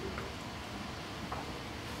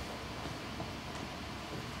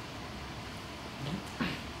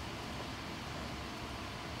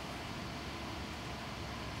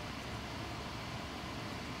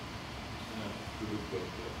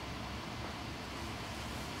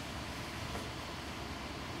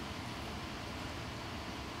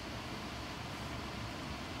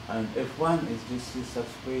 And F1 is this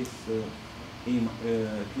subspace P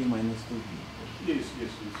minus 2B. Yes.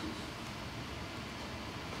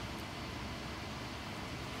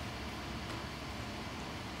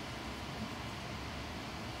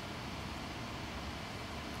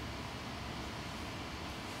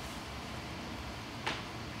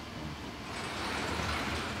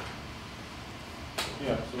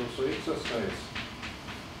 Yeah, so exercise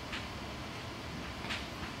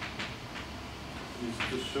is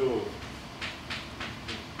to show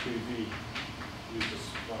PV with the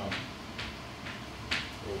span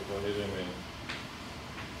of an element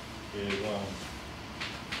A1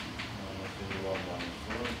 minus A1 minus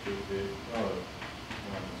 1 to AR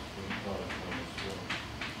minus AR minus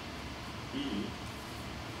 1 E,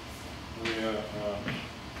 where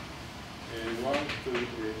A1 to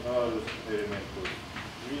AR is element of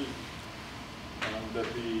V, and the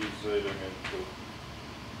V is element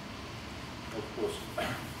of course,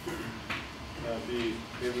 V,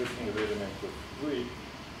 everything is element of V,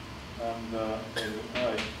 and I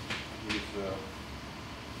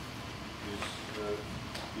is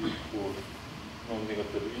equal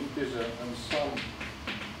non-negative integer, and sum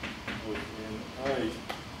of Ni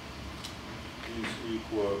is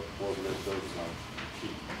equal or lesser than T.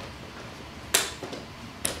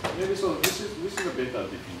 Maybe so. This is a better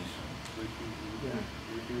definition. So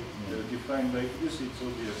if you define like this, it's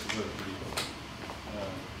obvious that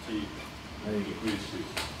T increases.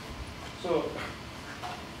 So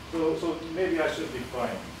maybe I should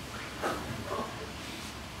define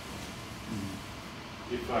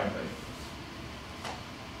like this.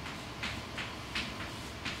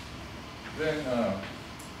 Then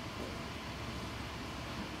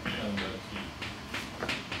and T.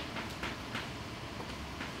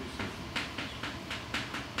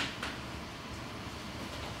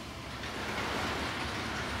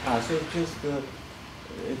 So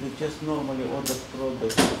it's just normally order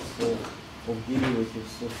products of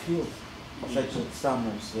derivatives of fields, such as sum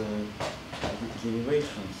of the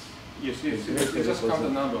derivations. Yes, it's just count the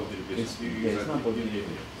number of derivations. It's number of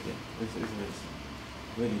derivations. Yeah, it's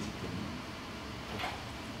very easy.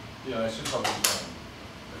 Yeah, I should have it done.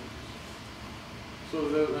 So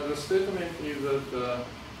the statement is that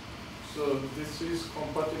so this is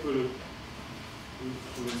compatible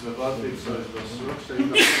with the vertex algebra structure in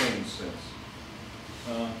the following sense.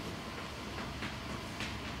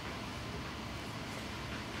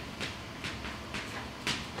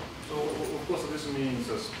 So of course this means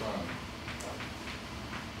a span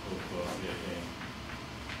of the again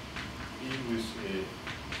E with a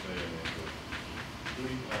element of V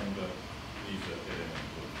and E is the element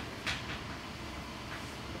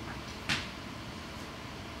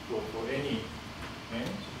of for any n.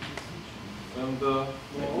 And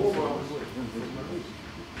moreover,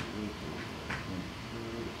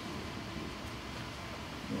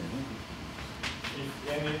 if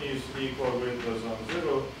n is equal greater than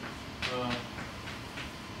 0,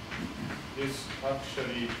 this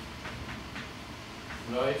actually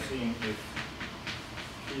lies in if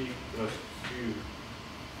p plus q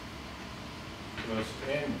plus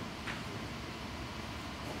n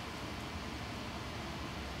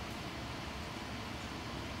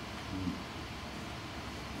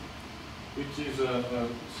which is a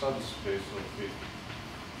subspace of P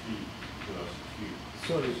plus Q.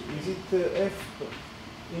 Sorry, is it F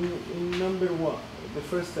in number 1, the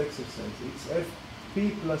first exercise? It's F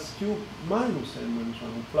P plus Q minus n minus 1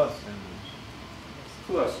 or plus n minus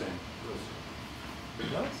 1? Plus n.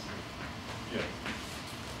 Plus? Yeah.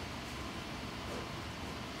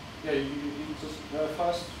 Yeah, you just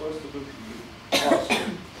first look plus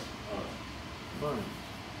n. Minus.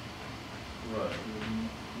 Right.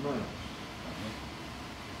 Minus.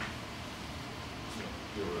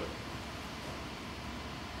 You're right.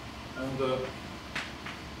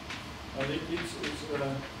 And it's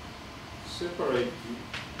separated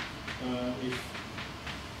if,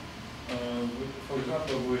 for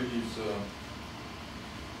example, where is a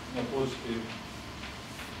positive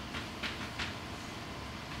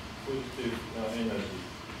energy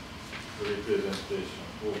representation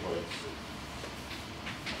all by itself.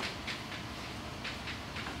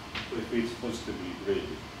 So if it's positively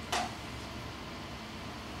graded.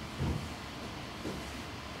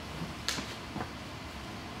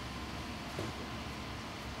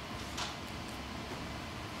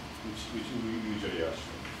 Which we usually ask.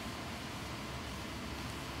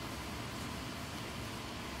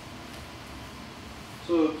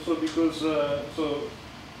 So because so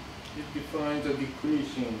it defines a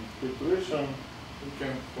decreasing preparation, we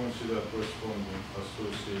can consider corresponding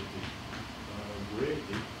associated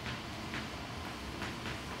gradient.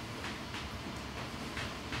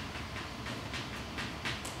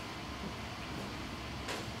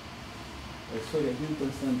 Sorry, I didn't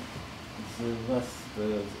understand.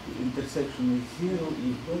 The intersection is 0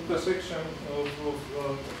 if intersection of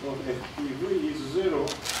FPV is 0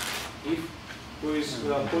 if there is a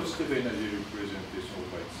positive energy representation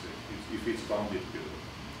by itself, if it's bounded below.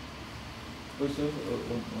 Also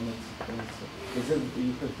on its Is it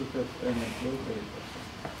you have to have n flow rate?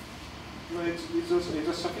 No, it's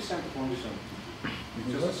a sufficient condition.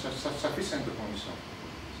 It's just a sufficient condition.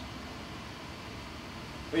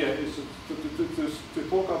 Yeah, it's to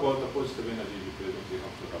talk about the positive energy equation, you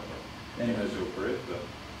have to have an energy operator.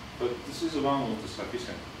 But this is one of the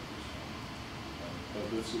sufficient conditions. But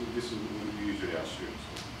this we usually assume.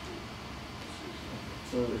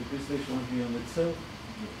 So representation of V on itself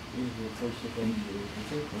is the positive energy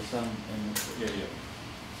representative for some n. Yeah.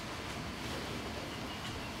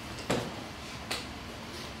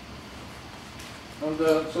 And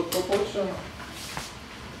so proportion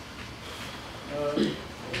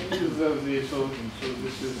is the so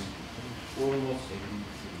this is almost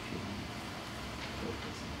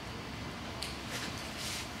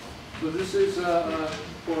so this is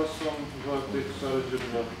for some vertex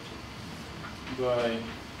algebra by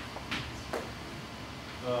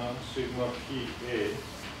sigma p a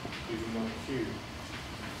sigma q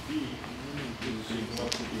b sigma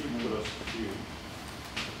p plus q.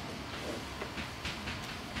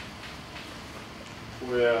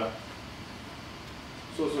 Where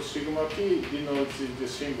so sigma p denotes the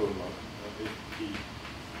symbol mark p.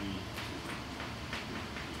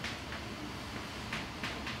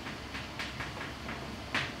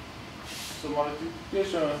 So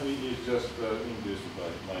multiplication is just induced by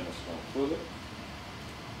 -1 product,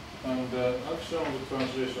 and action of the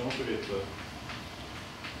translation operator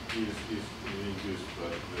is induced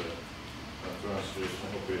by the translation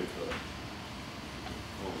operator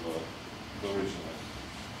of the original.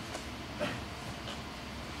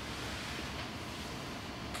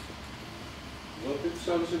 Vertex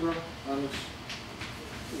algebra and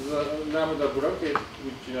the lambda bracket,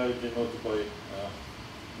 which I denote by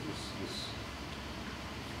this is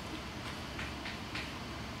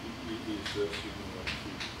sigma p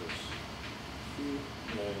plus q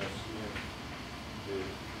minus n then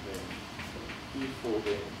p for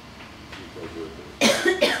n equals to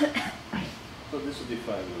so this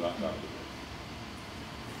defines the lambda bracket.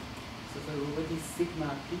 So what is sigma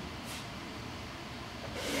p?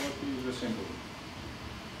 Sigma p is the symbol.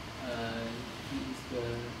 P is the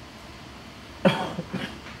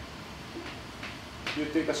You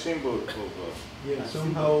take a symbol of Yeah,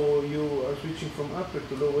 somehow you are switching from upper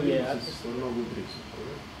to lower Yeah, ellipses for no good reason,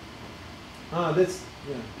 correct? Ah, that's,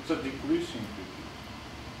 yeah. it's a decreasing p.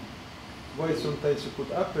 Why sometimes you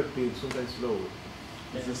put upper P, sometimes lower?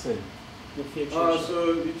 It's the same. the future.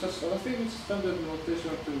 So it's just, I think it's standard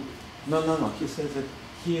notation to. No. He says that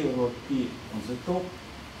he wrote P on the top,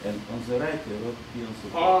 and on the right he wrote P on the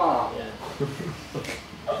top. Ah! Yeah.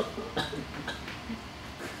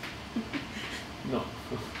 No.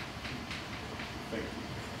 Thank you.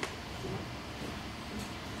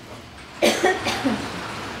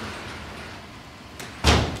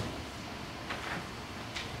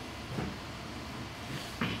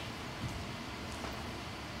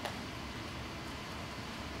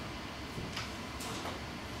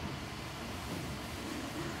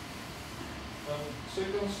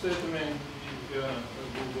 Second statement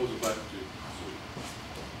goes back to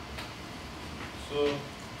so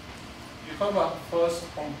you have a first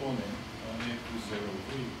component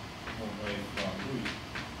f0v over f1v,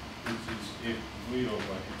 which is fv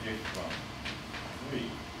over f1v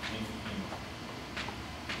in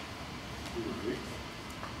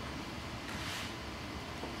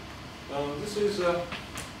this is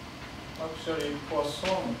actually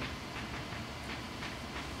Poisson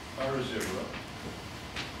algebra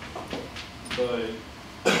by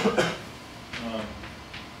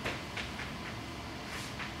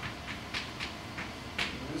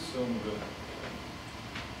this one.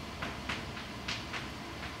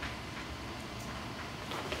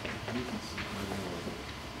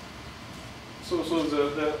 So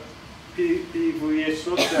the PVA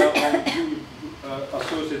structure and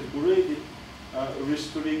associated grade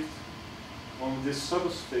restrict on this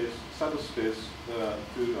subspace to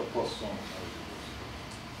a Poisson algebra.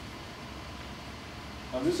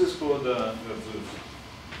 And this is called the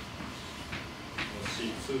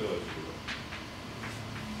C2 algebra,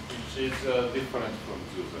 which is different from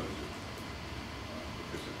Zoo's algebra.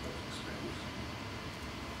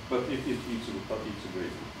 But it's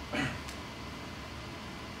great.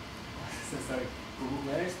 So sorry.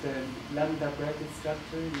 Where is the lambda bracket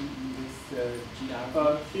structure in this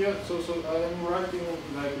GR? Here, so I am writing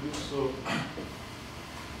like this. So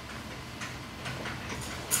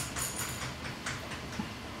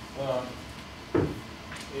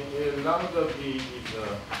lambda b is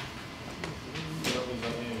lambda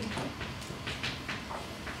n.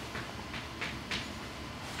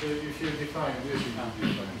 So if you define this, you define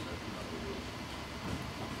that.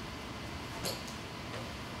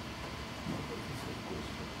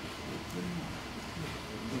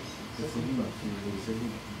 Nothing is a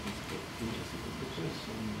link to this code.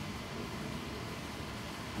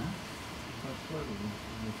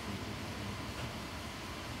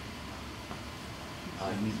 I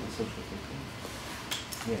need a social technique.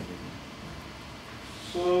 Yeah,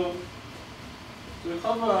 So you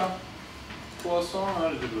have a Poisson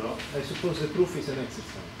algebra. I suppose the proof is an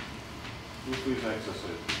exercise. Proof is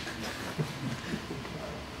exercise.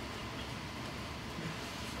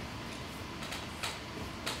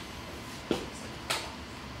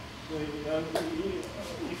 So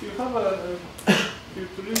if you have a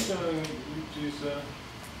filtration which is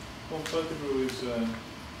compatible with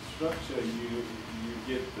structure, you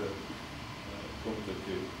get the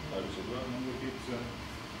commutative algebra, and if it's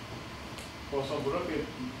Poisson bracket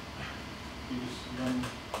is when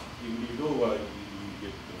you lower, you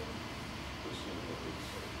get the Poisson bracket.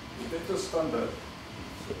 That's a standard.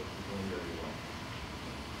 So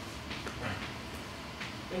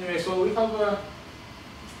anyway, so we have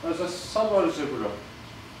as a subalgebra,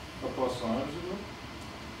 a Poisson algebra,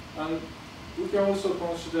 and we can also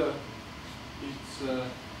consider its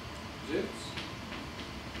jets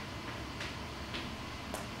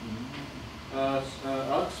as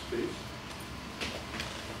arc space,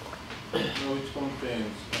 which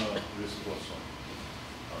contains this Poisson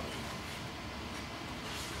algebra.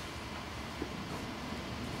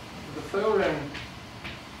 The theorem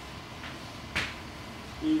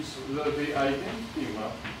is the identity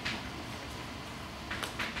map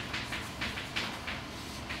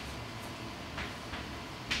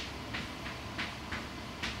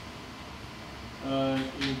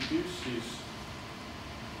induces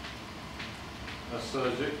a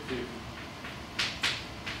surjective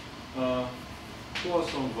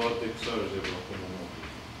Poisson vertex algebra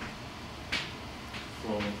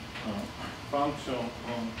from function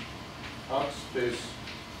on arc space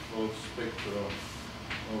of spectrum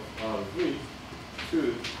of RV to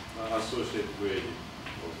associated gradient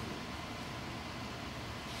of V.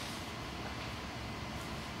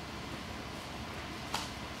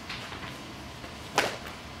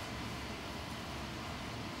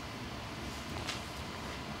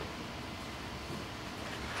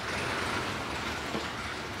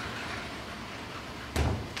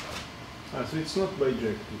 So it's not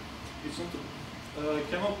bijective. It's not. I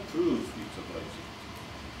cannot prove it's a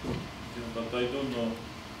bijective, but I don't know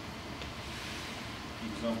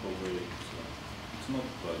example where it's not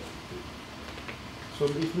bijective. So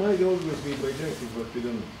it might always be bijective, but we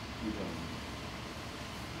don't know. We don't know.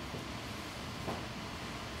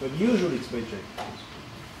 But usually it's bijective.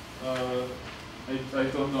 I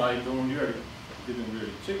don't know. I didn't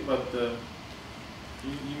really check, but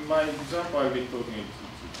in my example, I'll be talking it's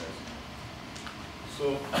bijective.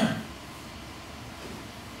 So.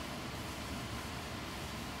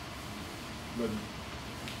 But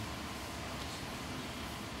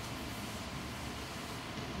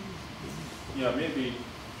yeah, maybe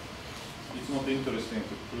it's not interesting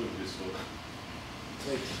to prove this. So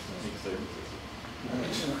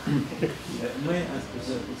may I ask,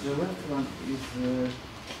 the last one is,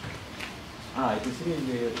 it is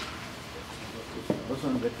really also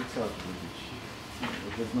on the Vertex, which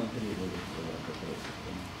it is not really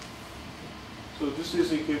so this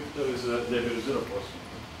is equipped with level 0 Poisson.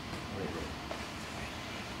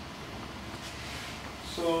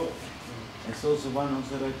 So and so the one on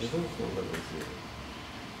the right is also level 0.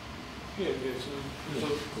 yeah, so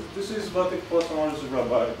this is Vertex Poisson algebra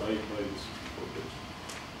by this property.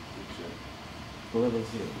 Level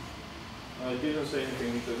 0. I didn't say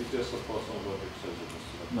anything, it's just a Poisson Vertex algebra.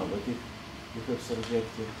 No, but if you have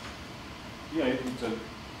surjective, Yeah, it's a,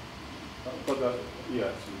 but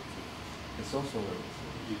yeah, it's also level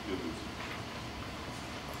 0.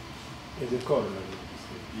 is a corollary.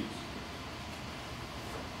 Yes.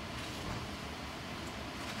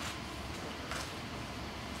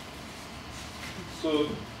 So,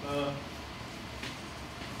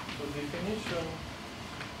 definition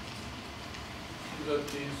that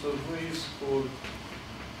is V is called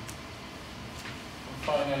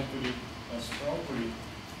finitely and strongly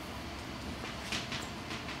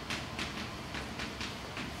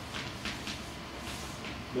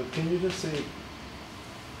But can you just say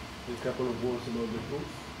a couple of words about the proof?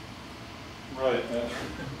 right.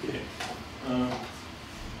 Okay.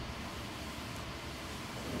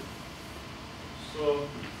 So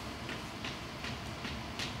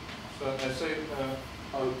I say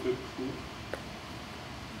how to prove.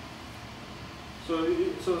 So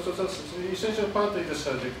the essential part is the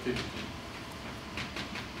surjectivity.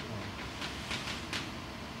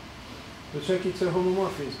 To check it's a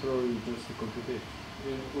homomorphism is probably just a computation.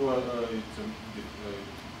 Well, it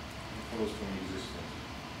follows from existence.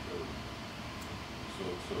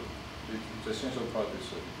 So the essential part is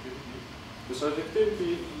surjectivity. The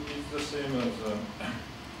surjectivity is the same as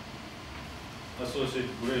associated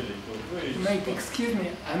gradient of waves. Mate, excuse me,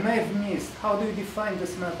 I may have missed. How do you define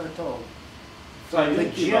this map at all? From the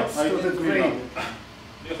jets to the gradient.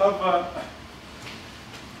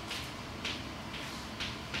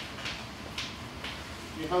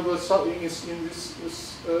 You have in this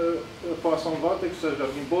Poisson vertex algebra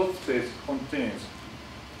in both states contains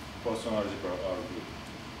Poisson algebra RV.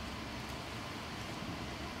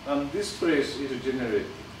 And this trace is generated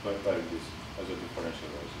by this as a differential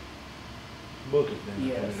algebra. Both of them.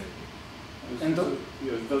 Yes. And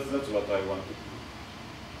yes, that's what I want to do.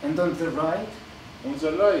 And on the right? On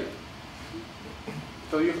the right,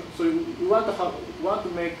 so you want to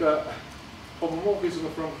make a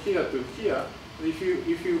homomorphism from here to here. If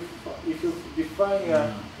you define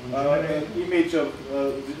an image of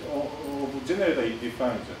generator, it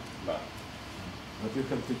defines that. But you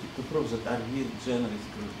have to prove that RV generates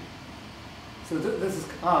gradient. So this is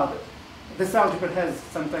this algebra has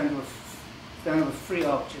some kind of free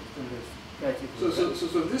object in this.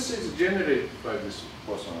 So this is generated by this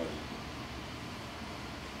Poisson algebra.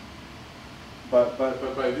 But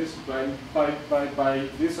by this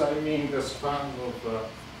I mean the span of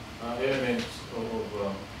elements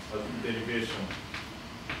of derivation.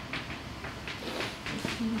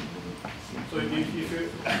 So if you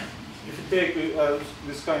take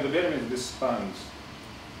this kind of element, this spans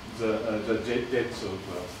the jets of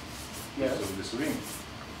this ring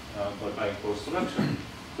by construction.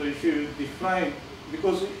 So if you define,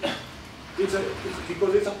 because it's a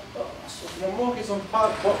homomorphism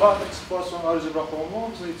part vertex Poisson algebra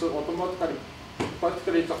homomorphism, it's automatically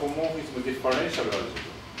practically it's a homomorphism differential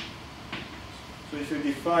algebra. So if you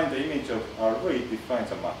define the image of RV, it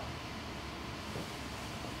defines a map.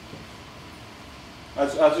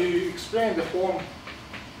 As you explain the form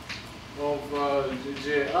of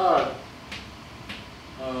JR,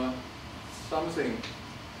 something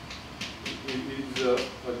is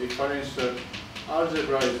a differential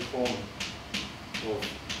algebraic form of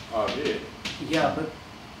RV. Yeah, but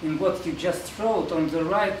in what you just wrote on the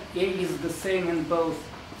right, A is the same in both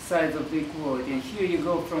sides of the equality. And here you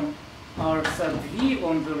go from R sub V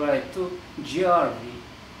on the right to GRV.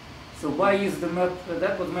 So why is the map,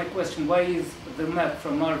 that was my question, why is the map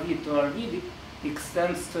from RV to RV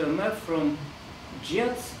extends to a map from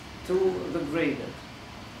jets to the gradient?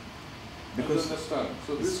 Because I understand.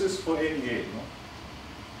 So this is for any A, no?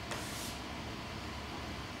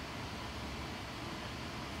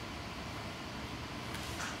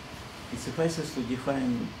 It suffices to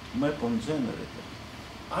define map on generator.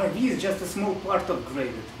 RV is just a small part of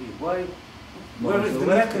gradient V. Why? No, Where on is the the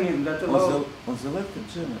left- mechanism that allows? On the left it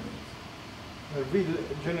generates. V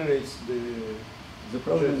generates The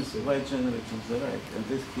problem is why it generates on the right, and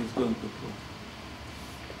this he's going to prove.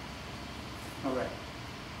 All right.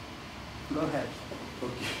 Go ahead.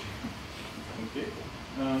 Okay. Okay.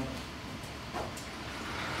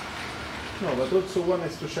 No, but also one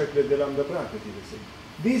has to check that the lambda bracket is the same.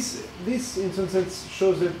 This in some sense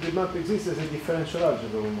shows that the map exists as a differential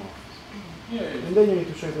algebra homomorphism. Yeah. And then you need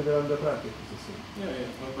to check that the lambda bracket is the same. Yeah.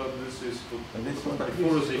 But this is And this one-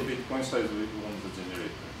 follows if it coincides with one of the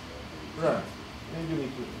generator. Right. And you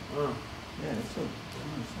need to. Yeah, it's all.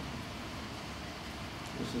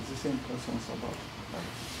 This is the same concerns about.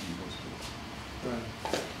 Right.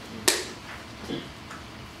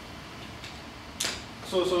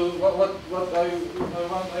 So what I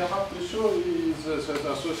have to show is that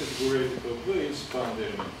the associated gradient of V is found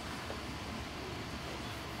element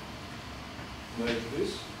like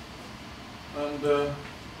this, and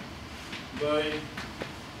by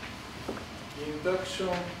induction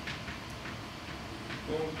on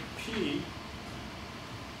P,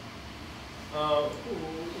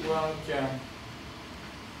 one can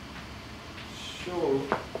show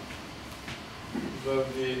that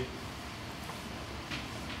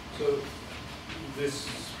this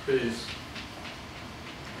space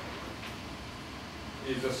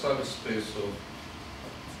is a subspace of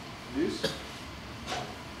this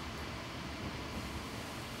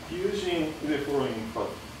using the following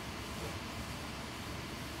fact.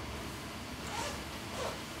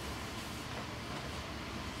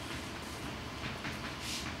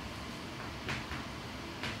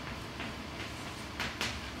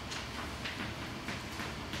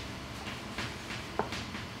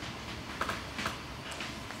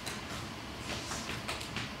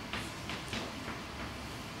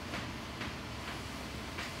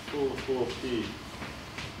 For P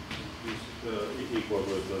is equal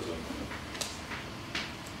to a dozen.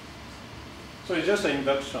 So it's just an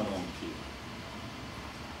induction on P.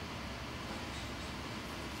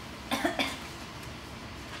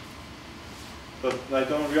 I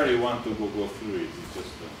don't really want to go through it. It's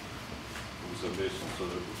just observation.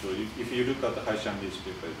 So if you look at the Haishan-Lee's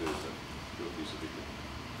paper, there's a piece of it.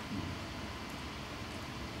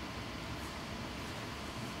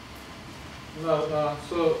 Now,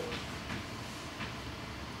 so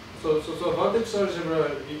vertex algebra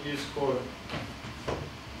is called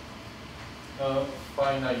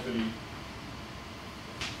finitely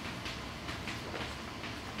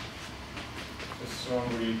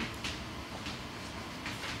strongly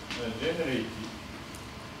generate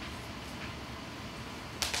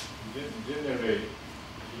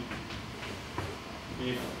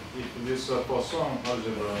if this Poisson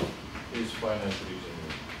algebra is finitely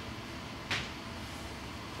generated.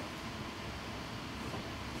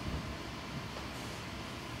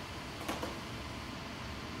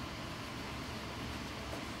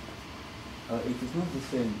 It is not the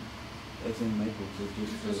same as in my books.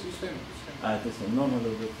 It's the same. The same. Normal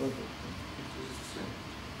of the product. It is the same.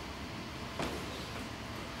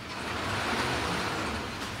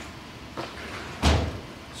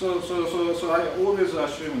 So I always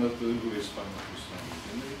assume that the U is finitely strongly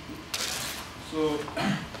generated.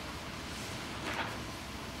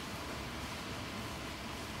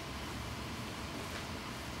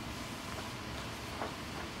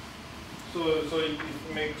 So it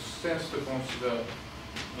makes sense to consider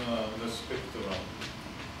the spectrum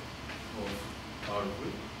of RV.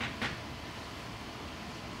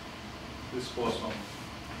 This Poisson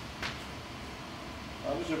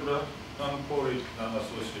algebra and call it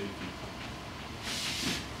associated.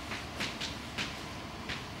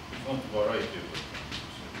 It's not variety, but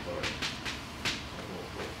variety.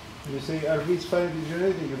 You say RV is finitely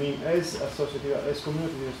generated, you mean as associative, as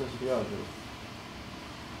commutative associative algebra?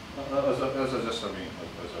 As just a ring,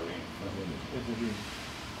 as a ring. As a ring.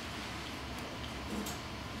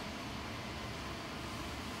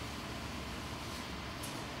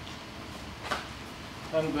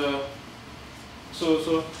 And so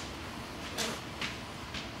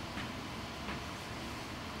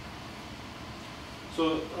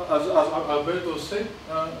as Alberto said,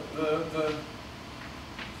 the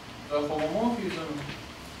homomorphism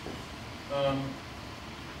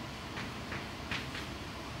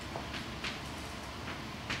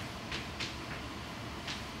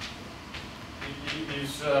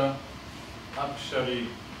is actually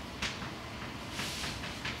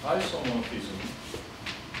isomorphism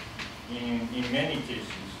in many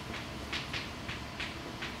cases.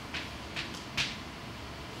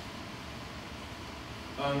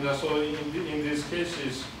 And so in these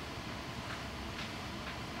cases,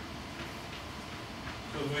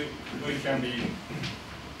 so we can be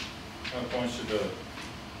considered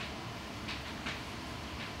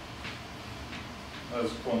as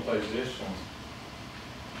quantization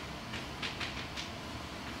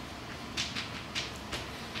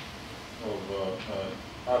of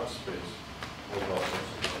arc space over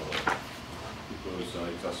because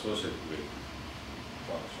it's associated with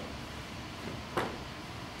function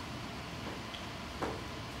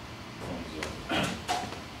from the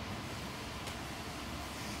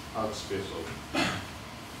arc space of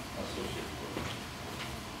associated function.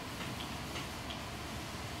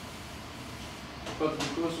 But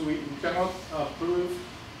because we cannot prove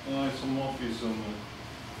isomorphism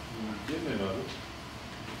in general,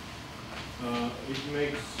 it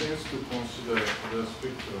makes sense to consider the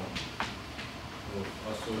spectrum of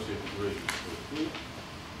associated radius,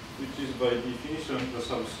 which is by definition the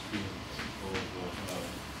subscript of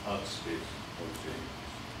arc space of J.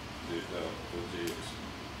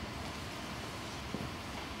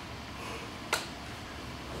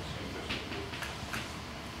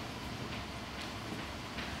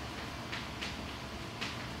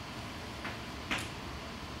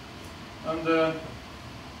 And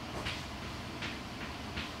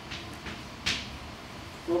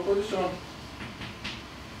proposition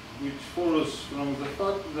which follows from the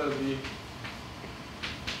fact that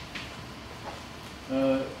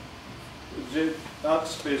the arc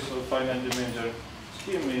space of finite dimension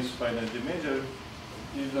scheme is finite dimension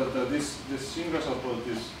is that this single support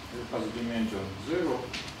has dimension 0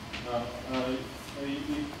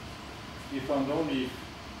 if and only if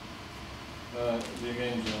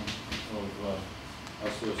dimension of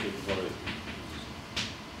associated variety.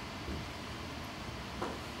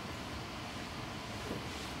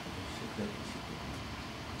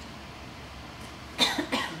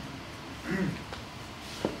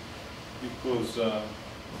 Because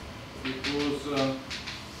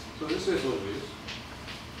so this is obvious,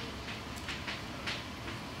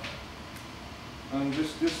 and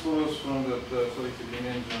this follows from that. So if the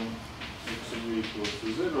dimension x equals to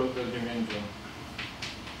 0, the dimension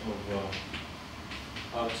of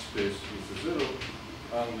arc space is 0,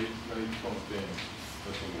 and it contains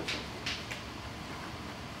a single sample.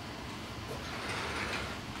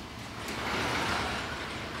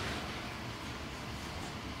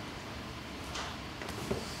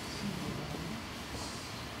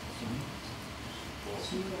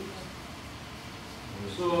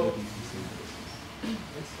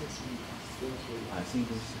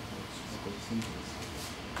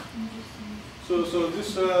 So, so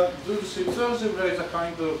this algebra is a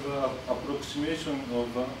kind of approximation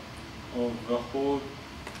of the whole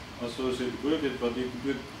associated gradient, but it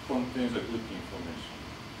contains a good information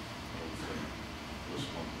of the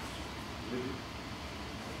respondents.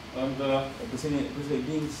 And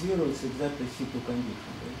being 0 is exactly C2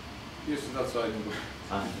 condition, right? yes, that's right.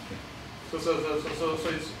 Okay. So it's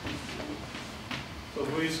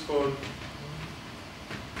V is called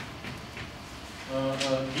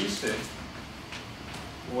Lise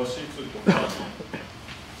or C2 conforming.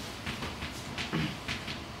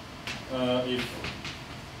 If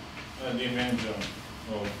a dimension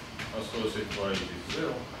of associated variety is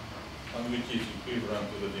 0, and which is equivalent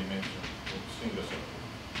to the dimension of single circle.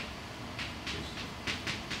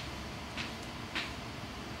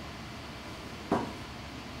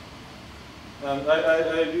 And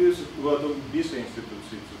I use word of this institute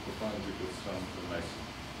to find because it sounds nice.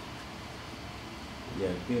 Yeah,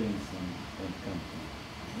 appearance and company.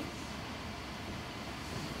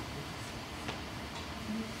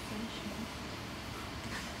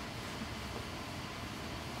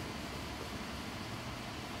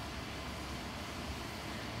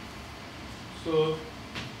 So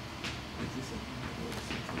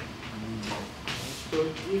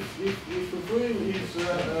if V is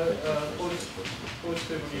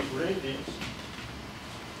positively graded,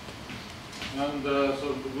 and so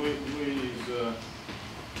V is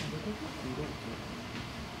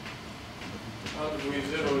and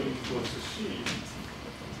V0 equals C,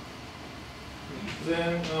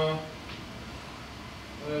 then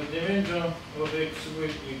dimension of XV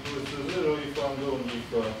equals to 0 if and only if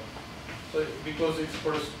so because it's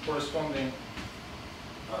corresponding.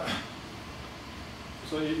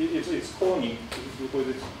 So it's conic because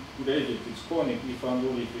it's graded. It's conic if and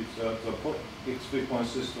only if it's the XV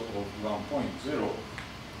consists of 1.0,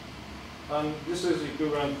 and this is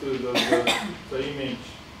equivalent to the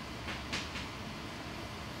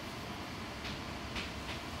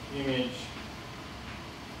image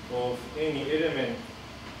of any element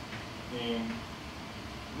in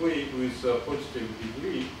V with a positive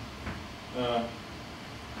degree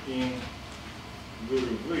in group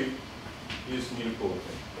V is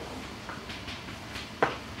Minicourse.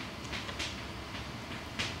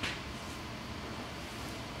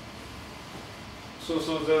 So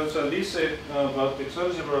the Lise Vertex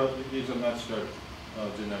algebra is a natural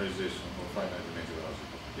generalization of finite dimensional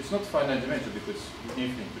algebra. It's not finite dimensional because it's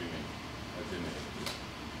infinitely generated.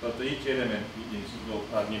 But each element is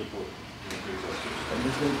Minicourse.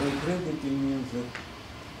 By gradient it means that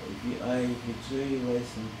Vi, Vj less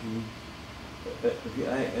than P. Vi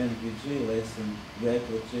and Vj less than Vi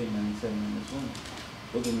plus J minus N minus 1.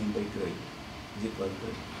 What do you mean by grade? Is it like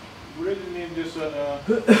grade? Graded means this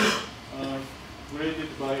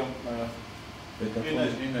graded by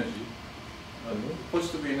energy.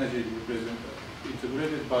 Positive energy represent it's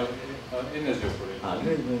graded by energy operator.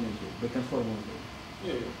 Graded by energy. By conformal.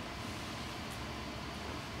 Yeah.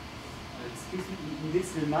 Excuse me, in this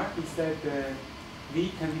remark you said V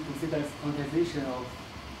can be considered as quantization of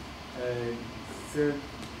so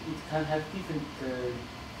it can have different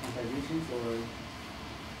quantizations, or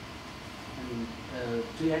I mean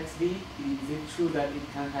 3xV, is it true that it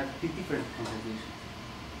can have different quantizations?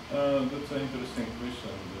 That's an interesting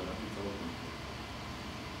question.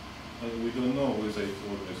 We don't know whether it's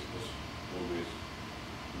always possible.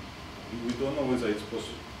 We don't know whether it's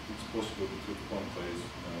possible to quantize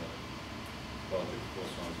particle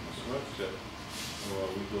Poisson's structure, or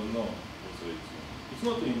we don't know whether it's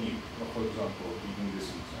not unique. For example, even this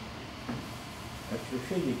example. Actually,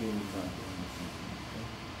 Fede gave example when it's not unique.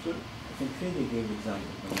 Right? I think Fede gave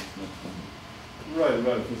example when it's not unique. Right,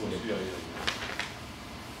 of course, yeah.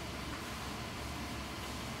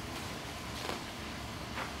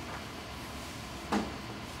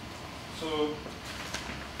 So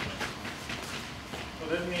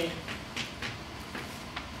let me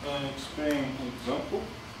explain an example.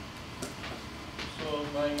 So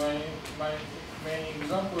my main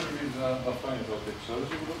example is affine Vertex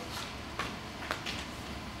algebra.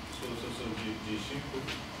 So G simple,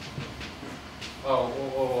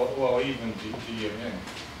 or even GMN.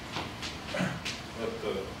 But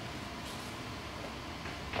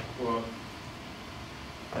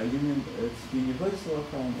You mean it's universal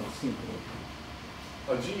affine or simple?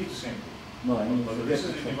 G is simple. No, I mean But the this is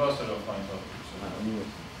Vertex. universal affine topic.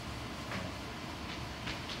 Universal.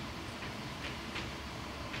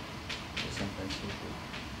 Sometimes people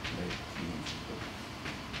like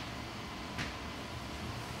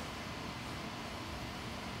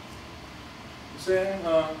Then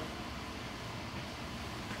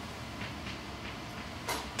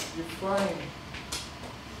you find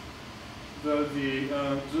that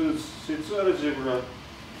this algebra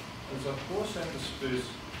is a quotient space,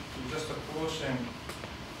 just a quotient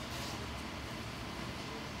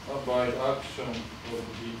by action of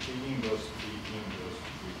the inverse VKG.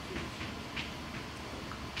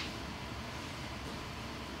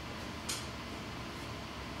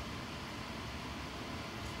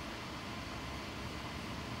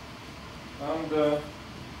 And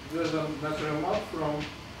there's a natural map from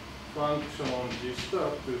function on G star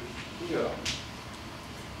to here.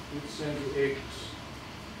 It sends X.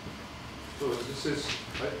 So this is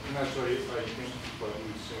naturally identified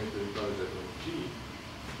with symmetrical algebra of G.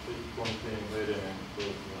 It contains element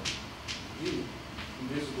of G. And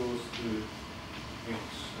this goes to X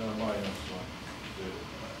minus 1, 0,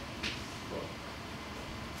 1.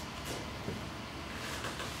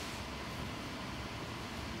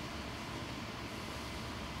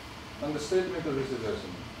 And the statement of this is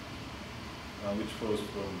asymptotic, which flows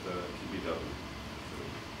from the TBW.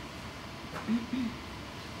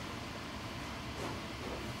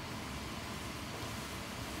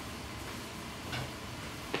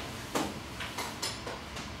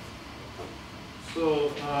 So,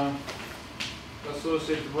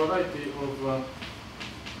 associated variety of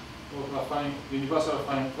affine, universal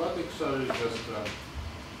affine vertex are just a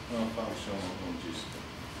function on G star.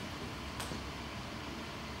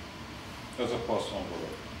 As a first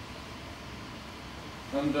envelope.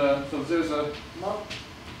 And so there's a map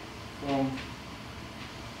from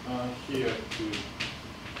here to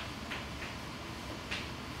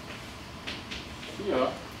here,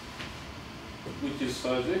 which is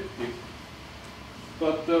surjective.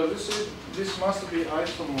 But this must be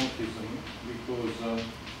isomorphism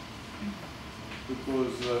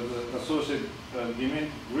because the associated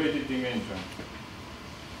graded dimension,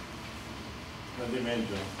 the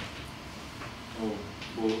dimension of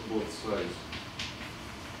both sides,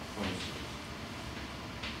 for instance.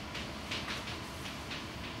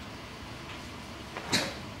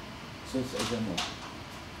 So it's isomorphic.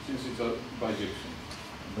 Since it's a bijection.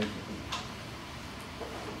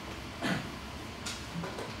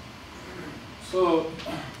 So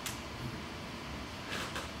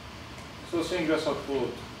singular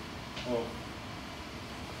support of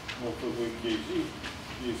the VKG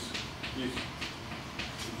is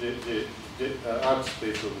arc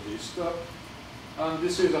space of G star, and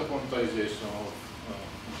this is a quantization of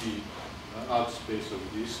G arc space of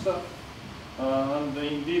G star, and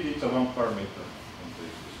indeed it's a one parameter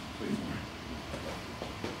quantization.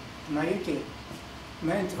 Tomoyuki,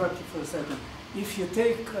 may I interrupt you for a second? If you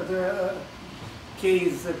take the k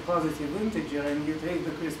is a positive integer and you take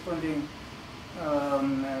the corresponding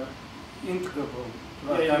integrable,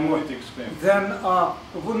 Yeah, I might explain. then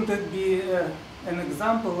wouldn't it be an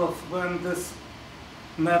example of when this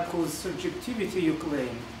map whose subjectivity you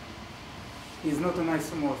claim is not an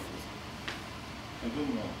isomorphism? I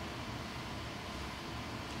don't know.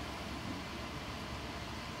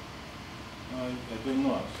 I don't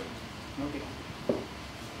know actually. Okay.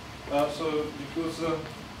 So because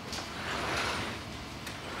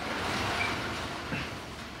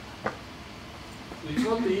it's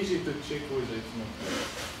not easy to check whether it's not.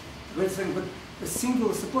 Listen, but a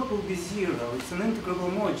single support will be zero. It's an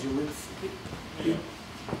integrable module.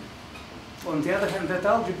 On the other hand, that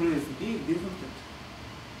algebra is big, isn't it?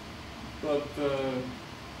 But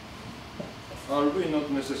are we not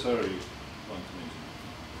necessarily quantum engineers?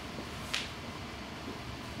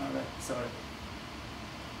 All right, sorry.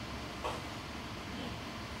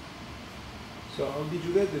 So how did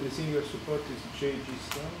you get that the singular support is JG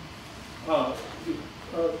star?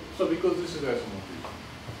 So because this is isomorphism.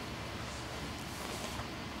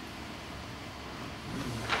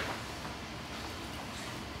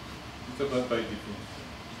 It's about by definition.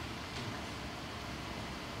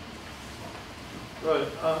 Right.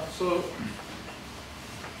 So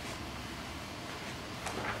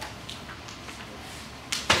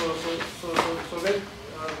let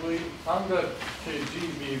we under KG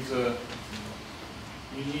means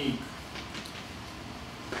unique,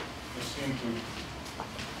 a simple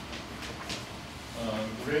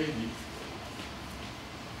graded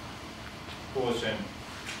quotient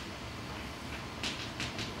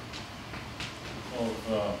of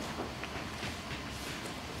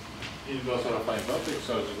universal affine vertex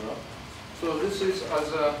algebra. So this is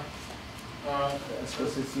as a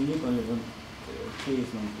Because it's unique only when K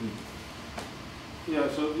is not critical. yeah,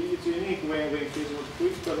 so it's unique when K is not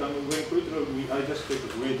critical, and when critical, I just take a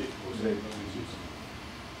weighted Right.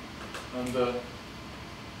 and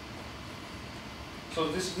so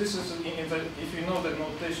this is in the, if you know the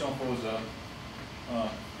notation for the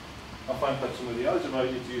affine Kac-Wakimoto algebra,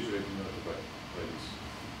 it's usually denoted by this.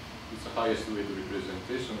 It's the highest weight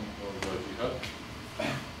representation of the jihad.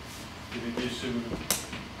 Irrigation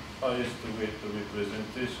highest weight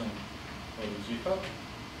representation of jihad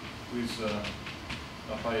with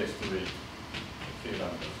the highest weight K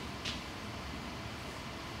lambda.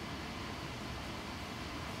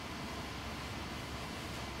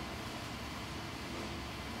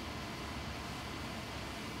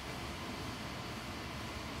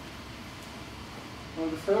 Well,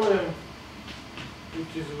 the theorem,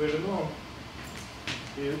 which is well known,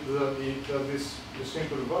 is that the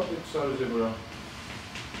simple vertex algebra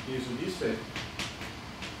is this.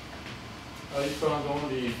 I found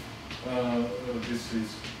only this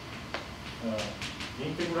is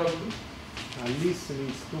integrable. This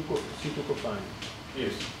means C2 cofine.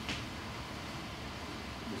 Yes.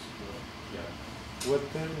 This, yeah. What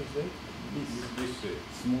term is that? This.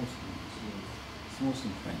 Smooth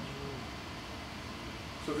in French.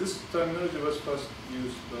 So this terminology was first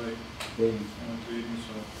used by Davis. Davis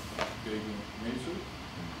of Major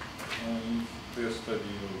in their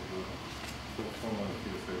study of formal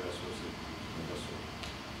field theory associated with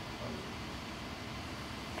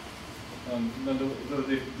and the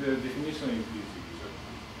definition is exactly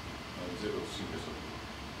zero simple.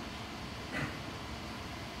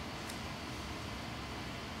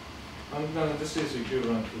 And then this is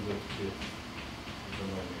equivalent to the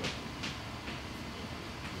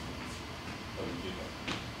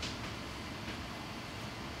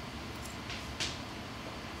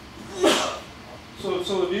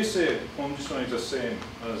So this condition is the same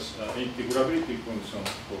as integrability condition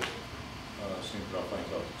for simple affine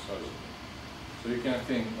vertex algebra. So you can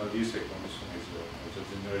think this condition is a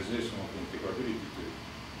generalization of integrability to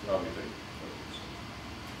arbitrary vertex.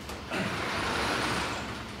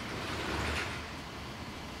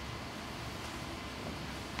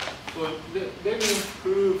 So let me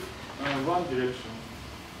prove one direction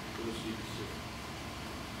to the sequence.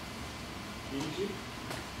 Easy.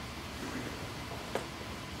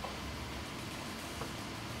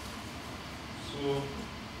 So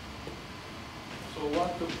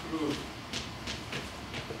what to prove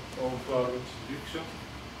of which direction?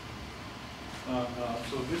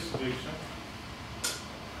 So this direction.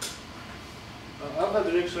 Other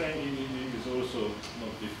direction is also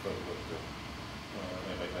not difficult, but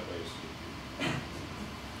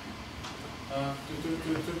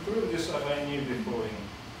to prove this, I need the following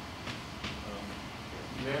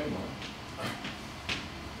lemma.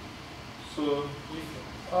 So if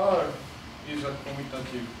R is a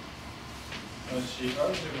commutative C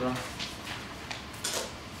algebra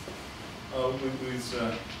with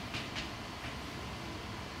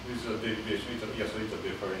a derivation, so it's a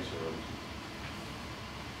differential algebra.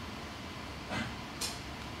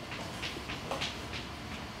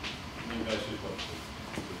 Maybe I should have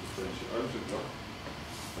the differential algebra.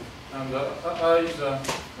 And I is an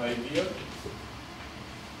ideal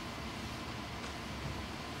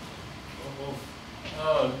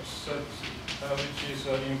of such which is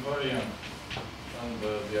invariant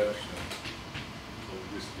under the action of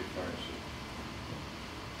this differential.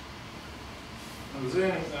 And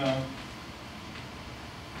then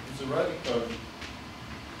its radical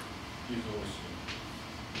is also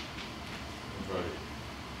invariant.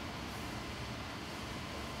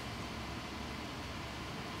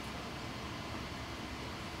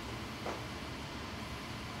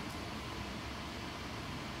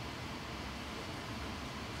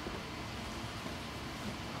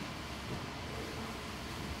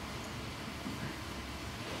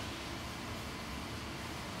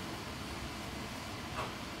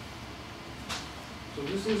 So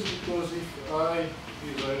this is because if I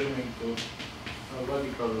is an element of a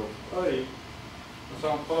radical of I,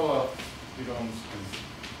 some power belongs to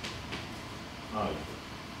I.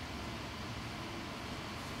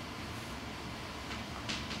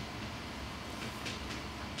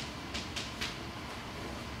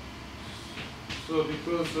 So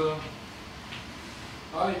because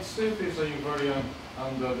I itself is an invariant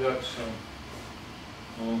under the action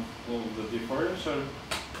of the differential,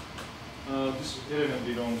 this element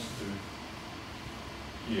belongs to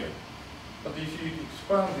here. But if you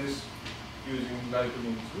expand this using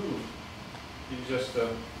Leibniz's rule, you just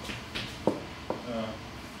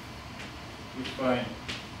define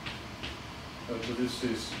that this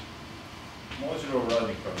is modular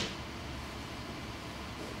radical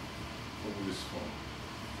of this form.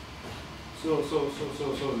 So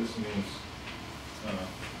this means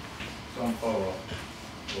some power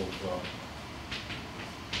of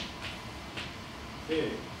A,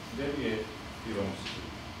 del A belongs to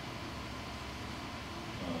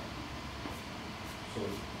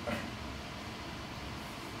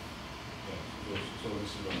so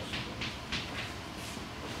this belongs to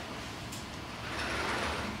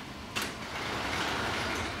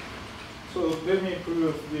so let me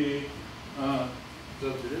prove the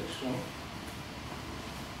direction.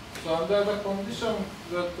 So under the condition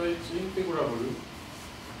that it's integrable,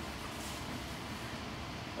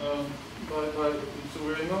 it's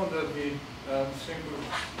well known that the simple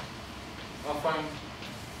affine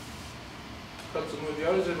Kac-Wakimoto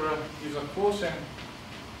algebra is a quotient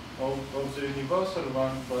of the universal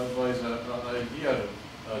one by the ideal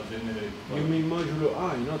generated. You mean modulo I,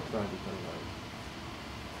 not radical I.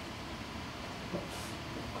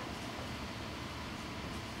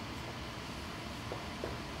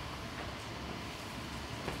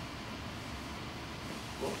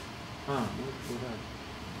 Modulo I.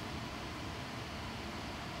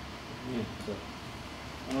 Yeah,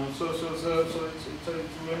 so it's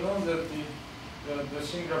well known that the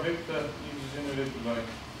singular vector is generated by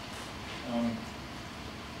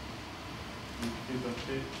theta t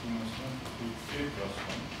minus 1 to k plus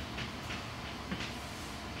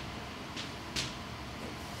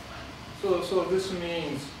 1. So this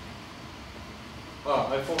means, I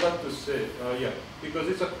forgot to say, yeah, because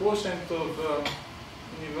it's a quotient of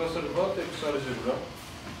universal vertex algebra.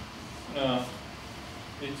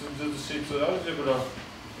 Its algebra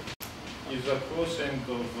is a quotient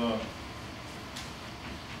of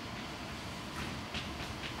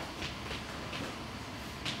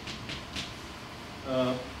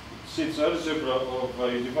its algebra of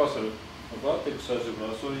universal vertex algebra,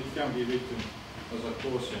 so it can be written as a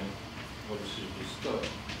quotient of CP star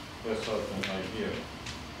by a certain ideal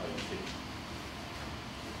IT.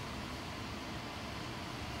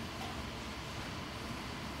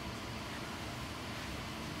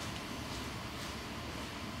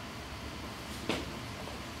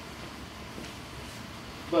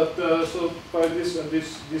 But so by this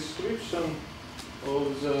description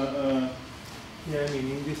of the yeah, I mean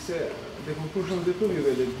in this the conclusion of the proof you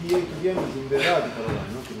get that dA to dm is in the radical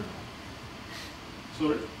line, not in R.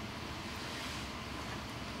 sorry.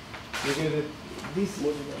 You get that this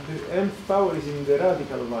the nth power is in the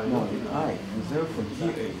radical line, not in R. And therefore dA is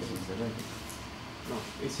in the radical. No,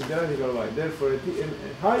 it's in the radical line. Therefore, a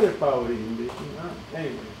higher power is in R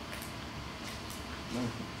anyway.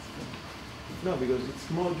 No, because it's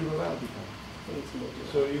modular radical.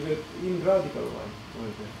 So you get in radical line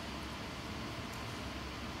right there.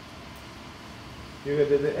 You get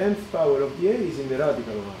that the nth power of the A is in the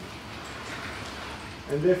radical line.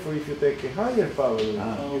 And therefore, if you take a higher power, you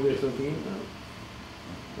get something in R.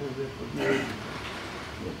 And therefore,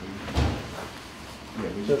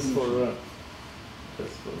 just for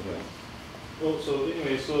Also,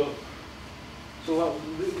 anyway, so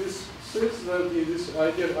this says that this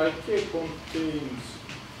ideal IK contains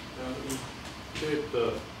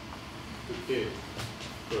theta to k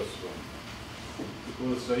plus 1,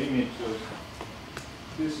 because the image of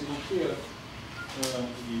this in here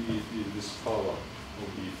is this power of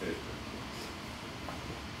the theta.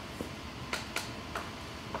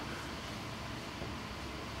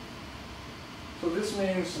 So this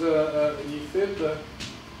means E theta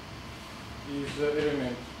is the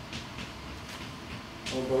element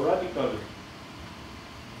of a radical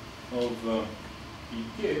of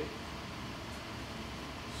Ek.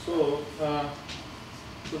 So,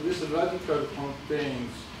 so this radical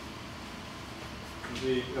contains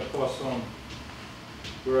the Poisson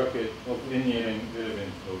bracket of any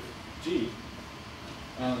element of G,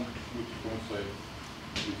 and which coincides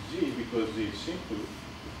with G because G is simple.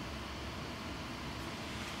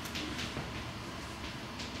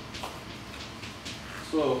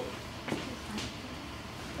 So,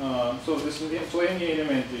 so any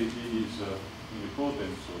element is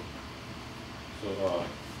unipotent. So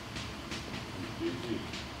is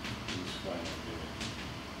finite element.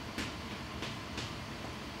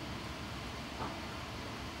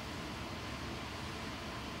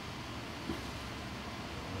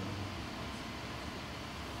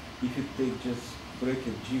 If you take just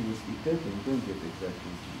bracket G with E theta, you don't get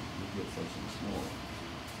exactly G. You get something small.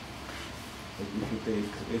 But if you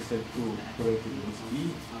take SL2 bracket with E,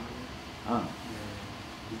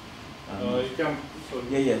 you can. So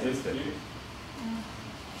yeah, that's that.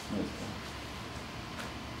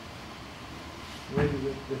 When you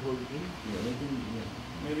get the whole G? Yeah.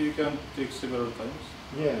 Maybe you can take several times.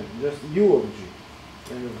 Yeah, just U of G.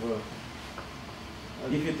 Kind of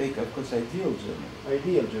If you take, of course, ideal generator.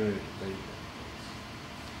 ideal generator.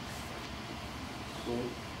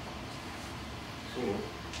 So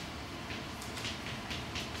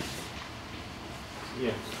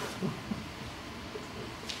Yeah.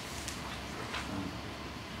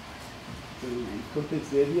 So it contains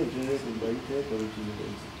the ideal generated by iterator, which is the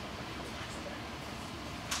basic.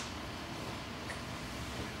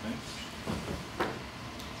 okay.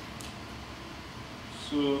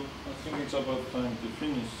 So I think it's about time to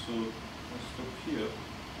finish. So I'll stop here.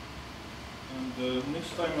 And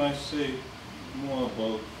next time I say more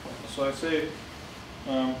about. So I say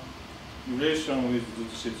relation with the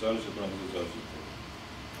sets algebra and the algebra.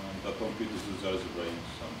 And I compute this algebra in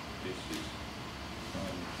some cases.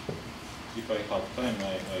 If I have time,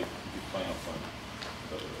 I define affine.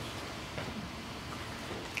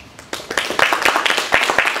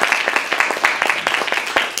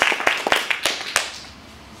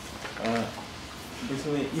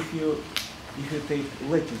 Basically, if you take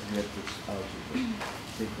lattice vertex algebra,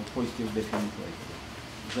 say for positive definite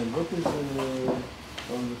lattice, then what is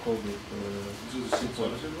how you call it? This is the sets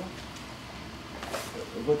algebra.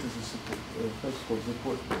 What is the support? First of all,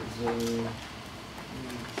 support the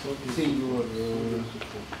singular.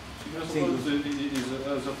 Singular support is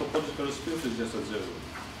the topological space is just a zero.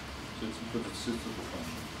 So it's because it's system of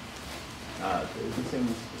function. The same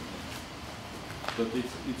as. But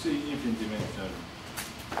it's an infinite dimensional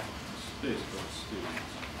space, but still.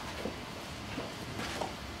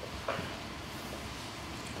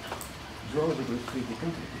 Algebra is pretty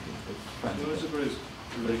complicated, but fine. Algebra is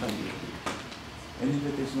very complicated. And if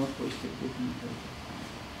it is not positive definite.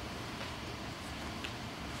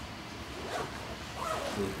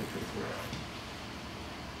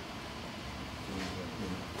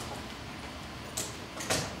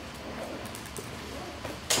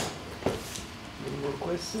 Any more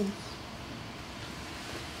questions?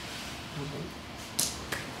 Okay.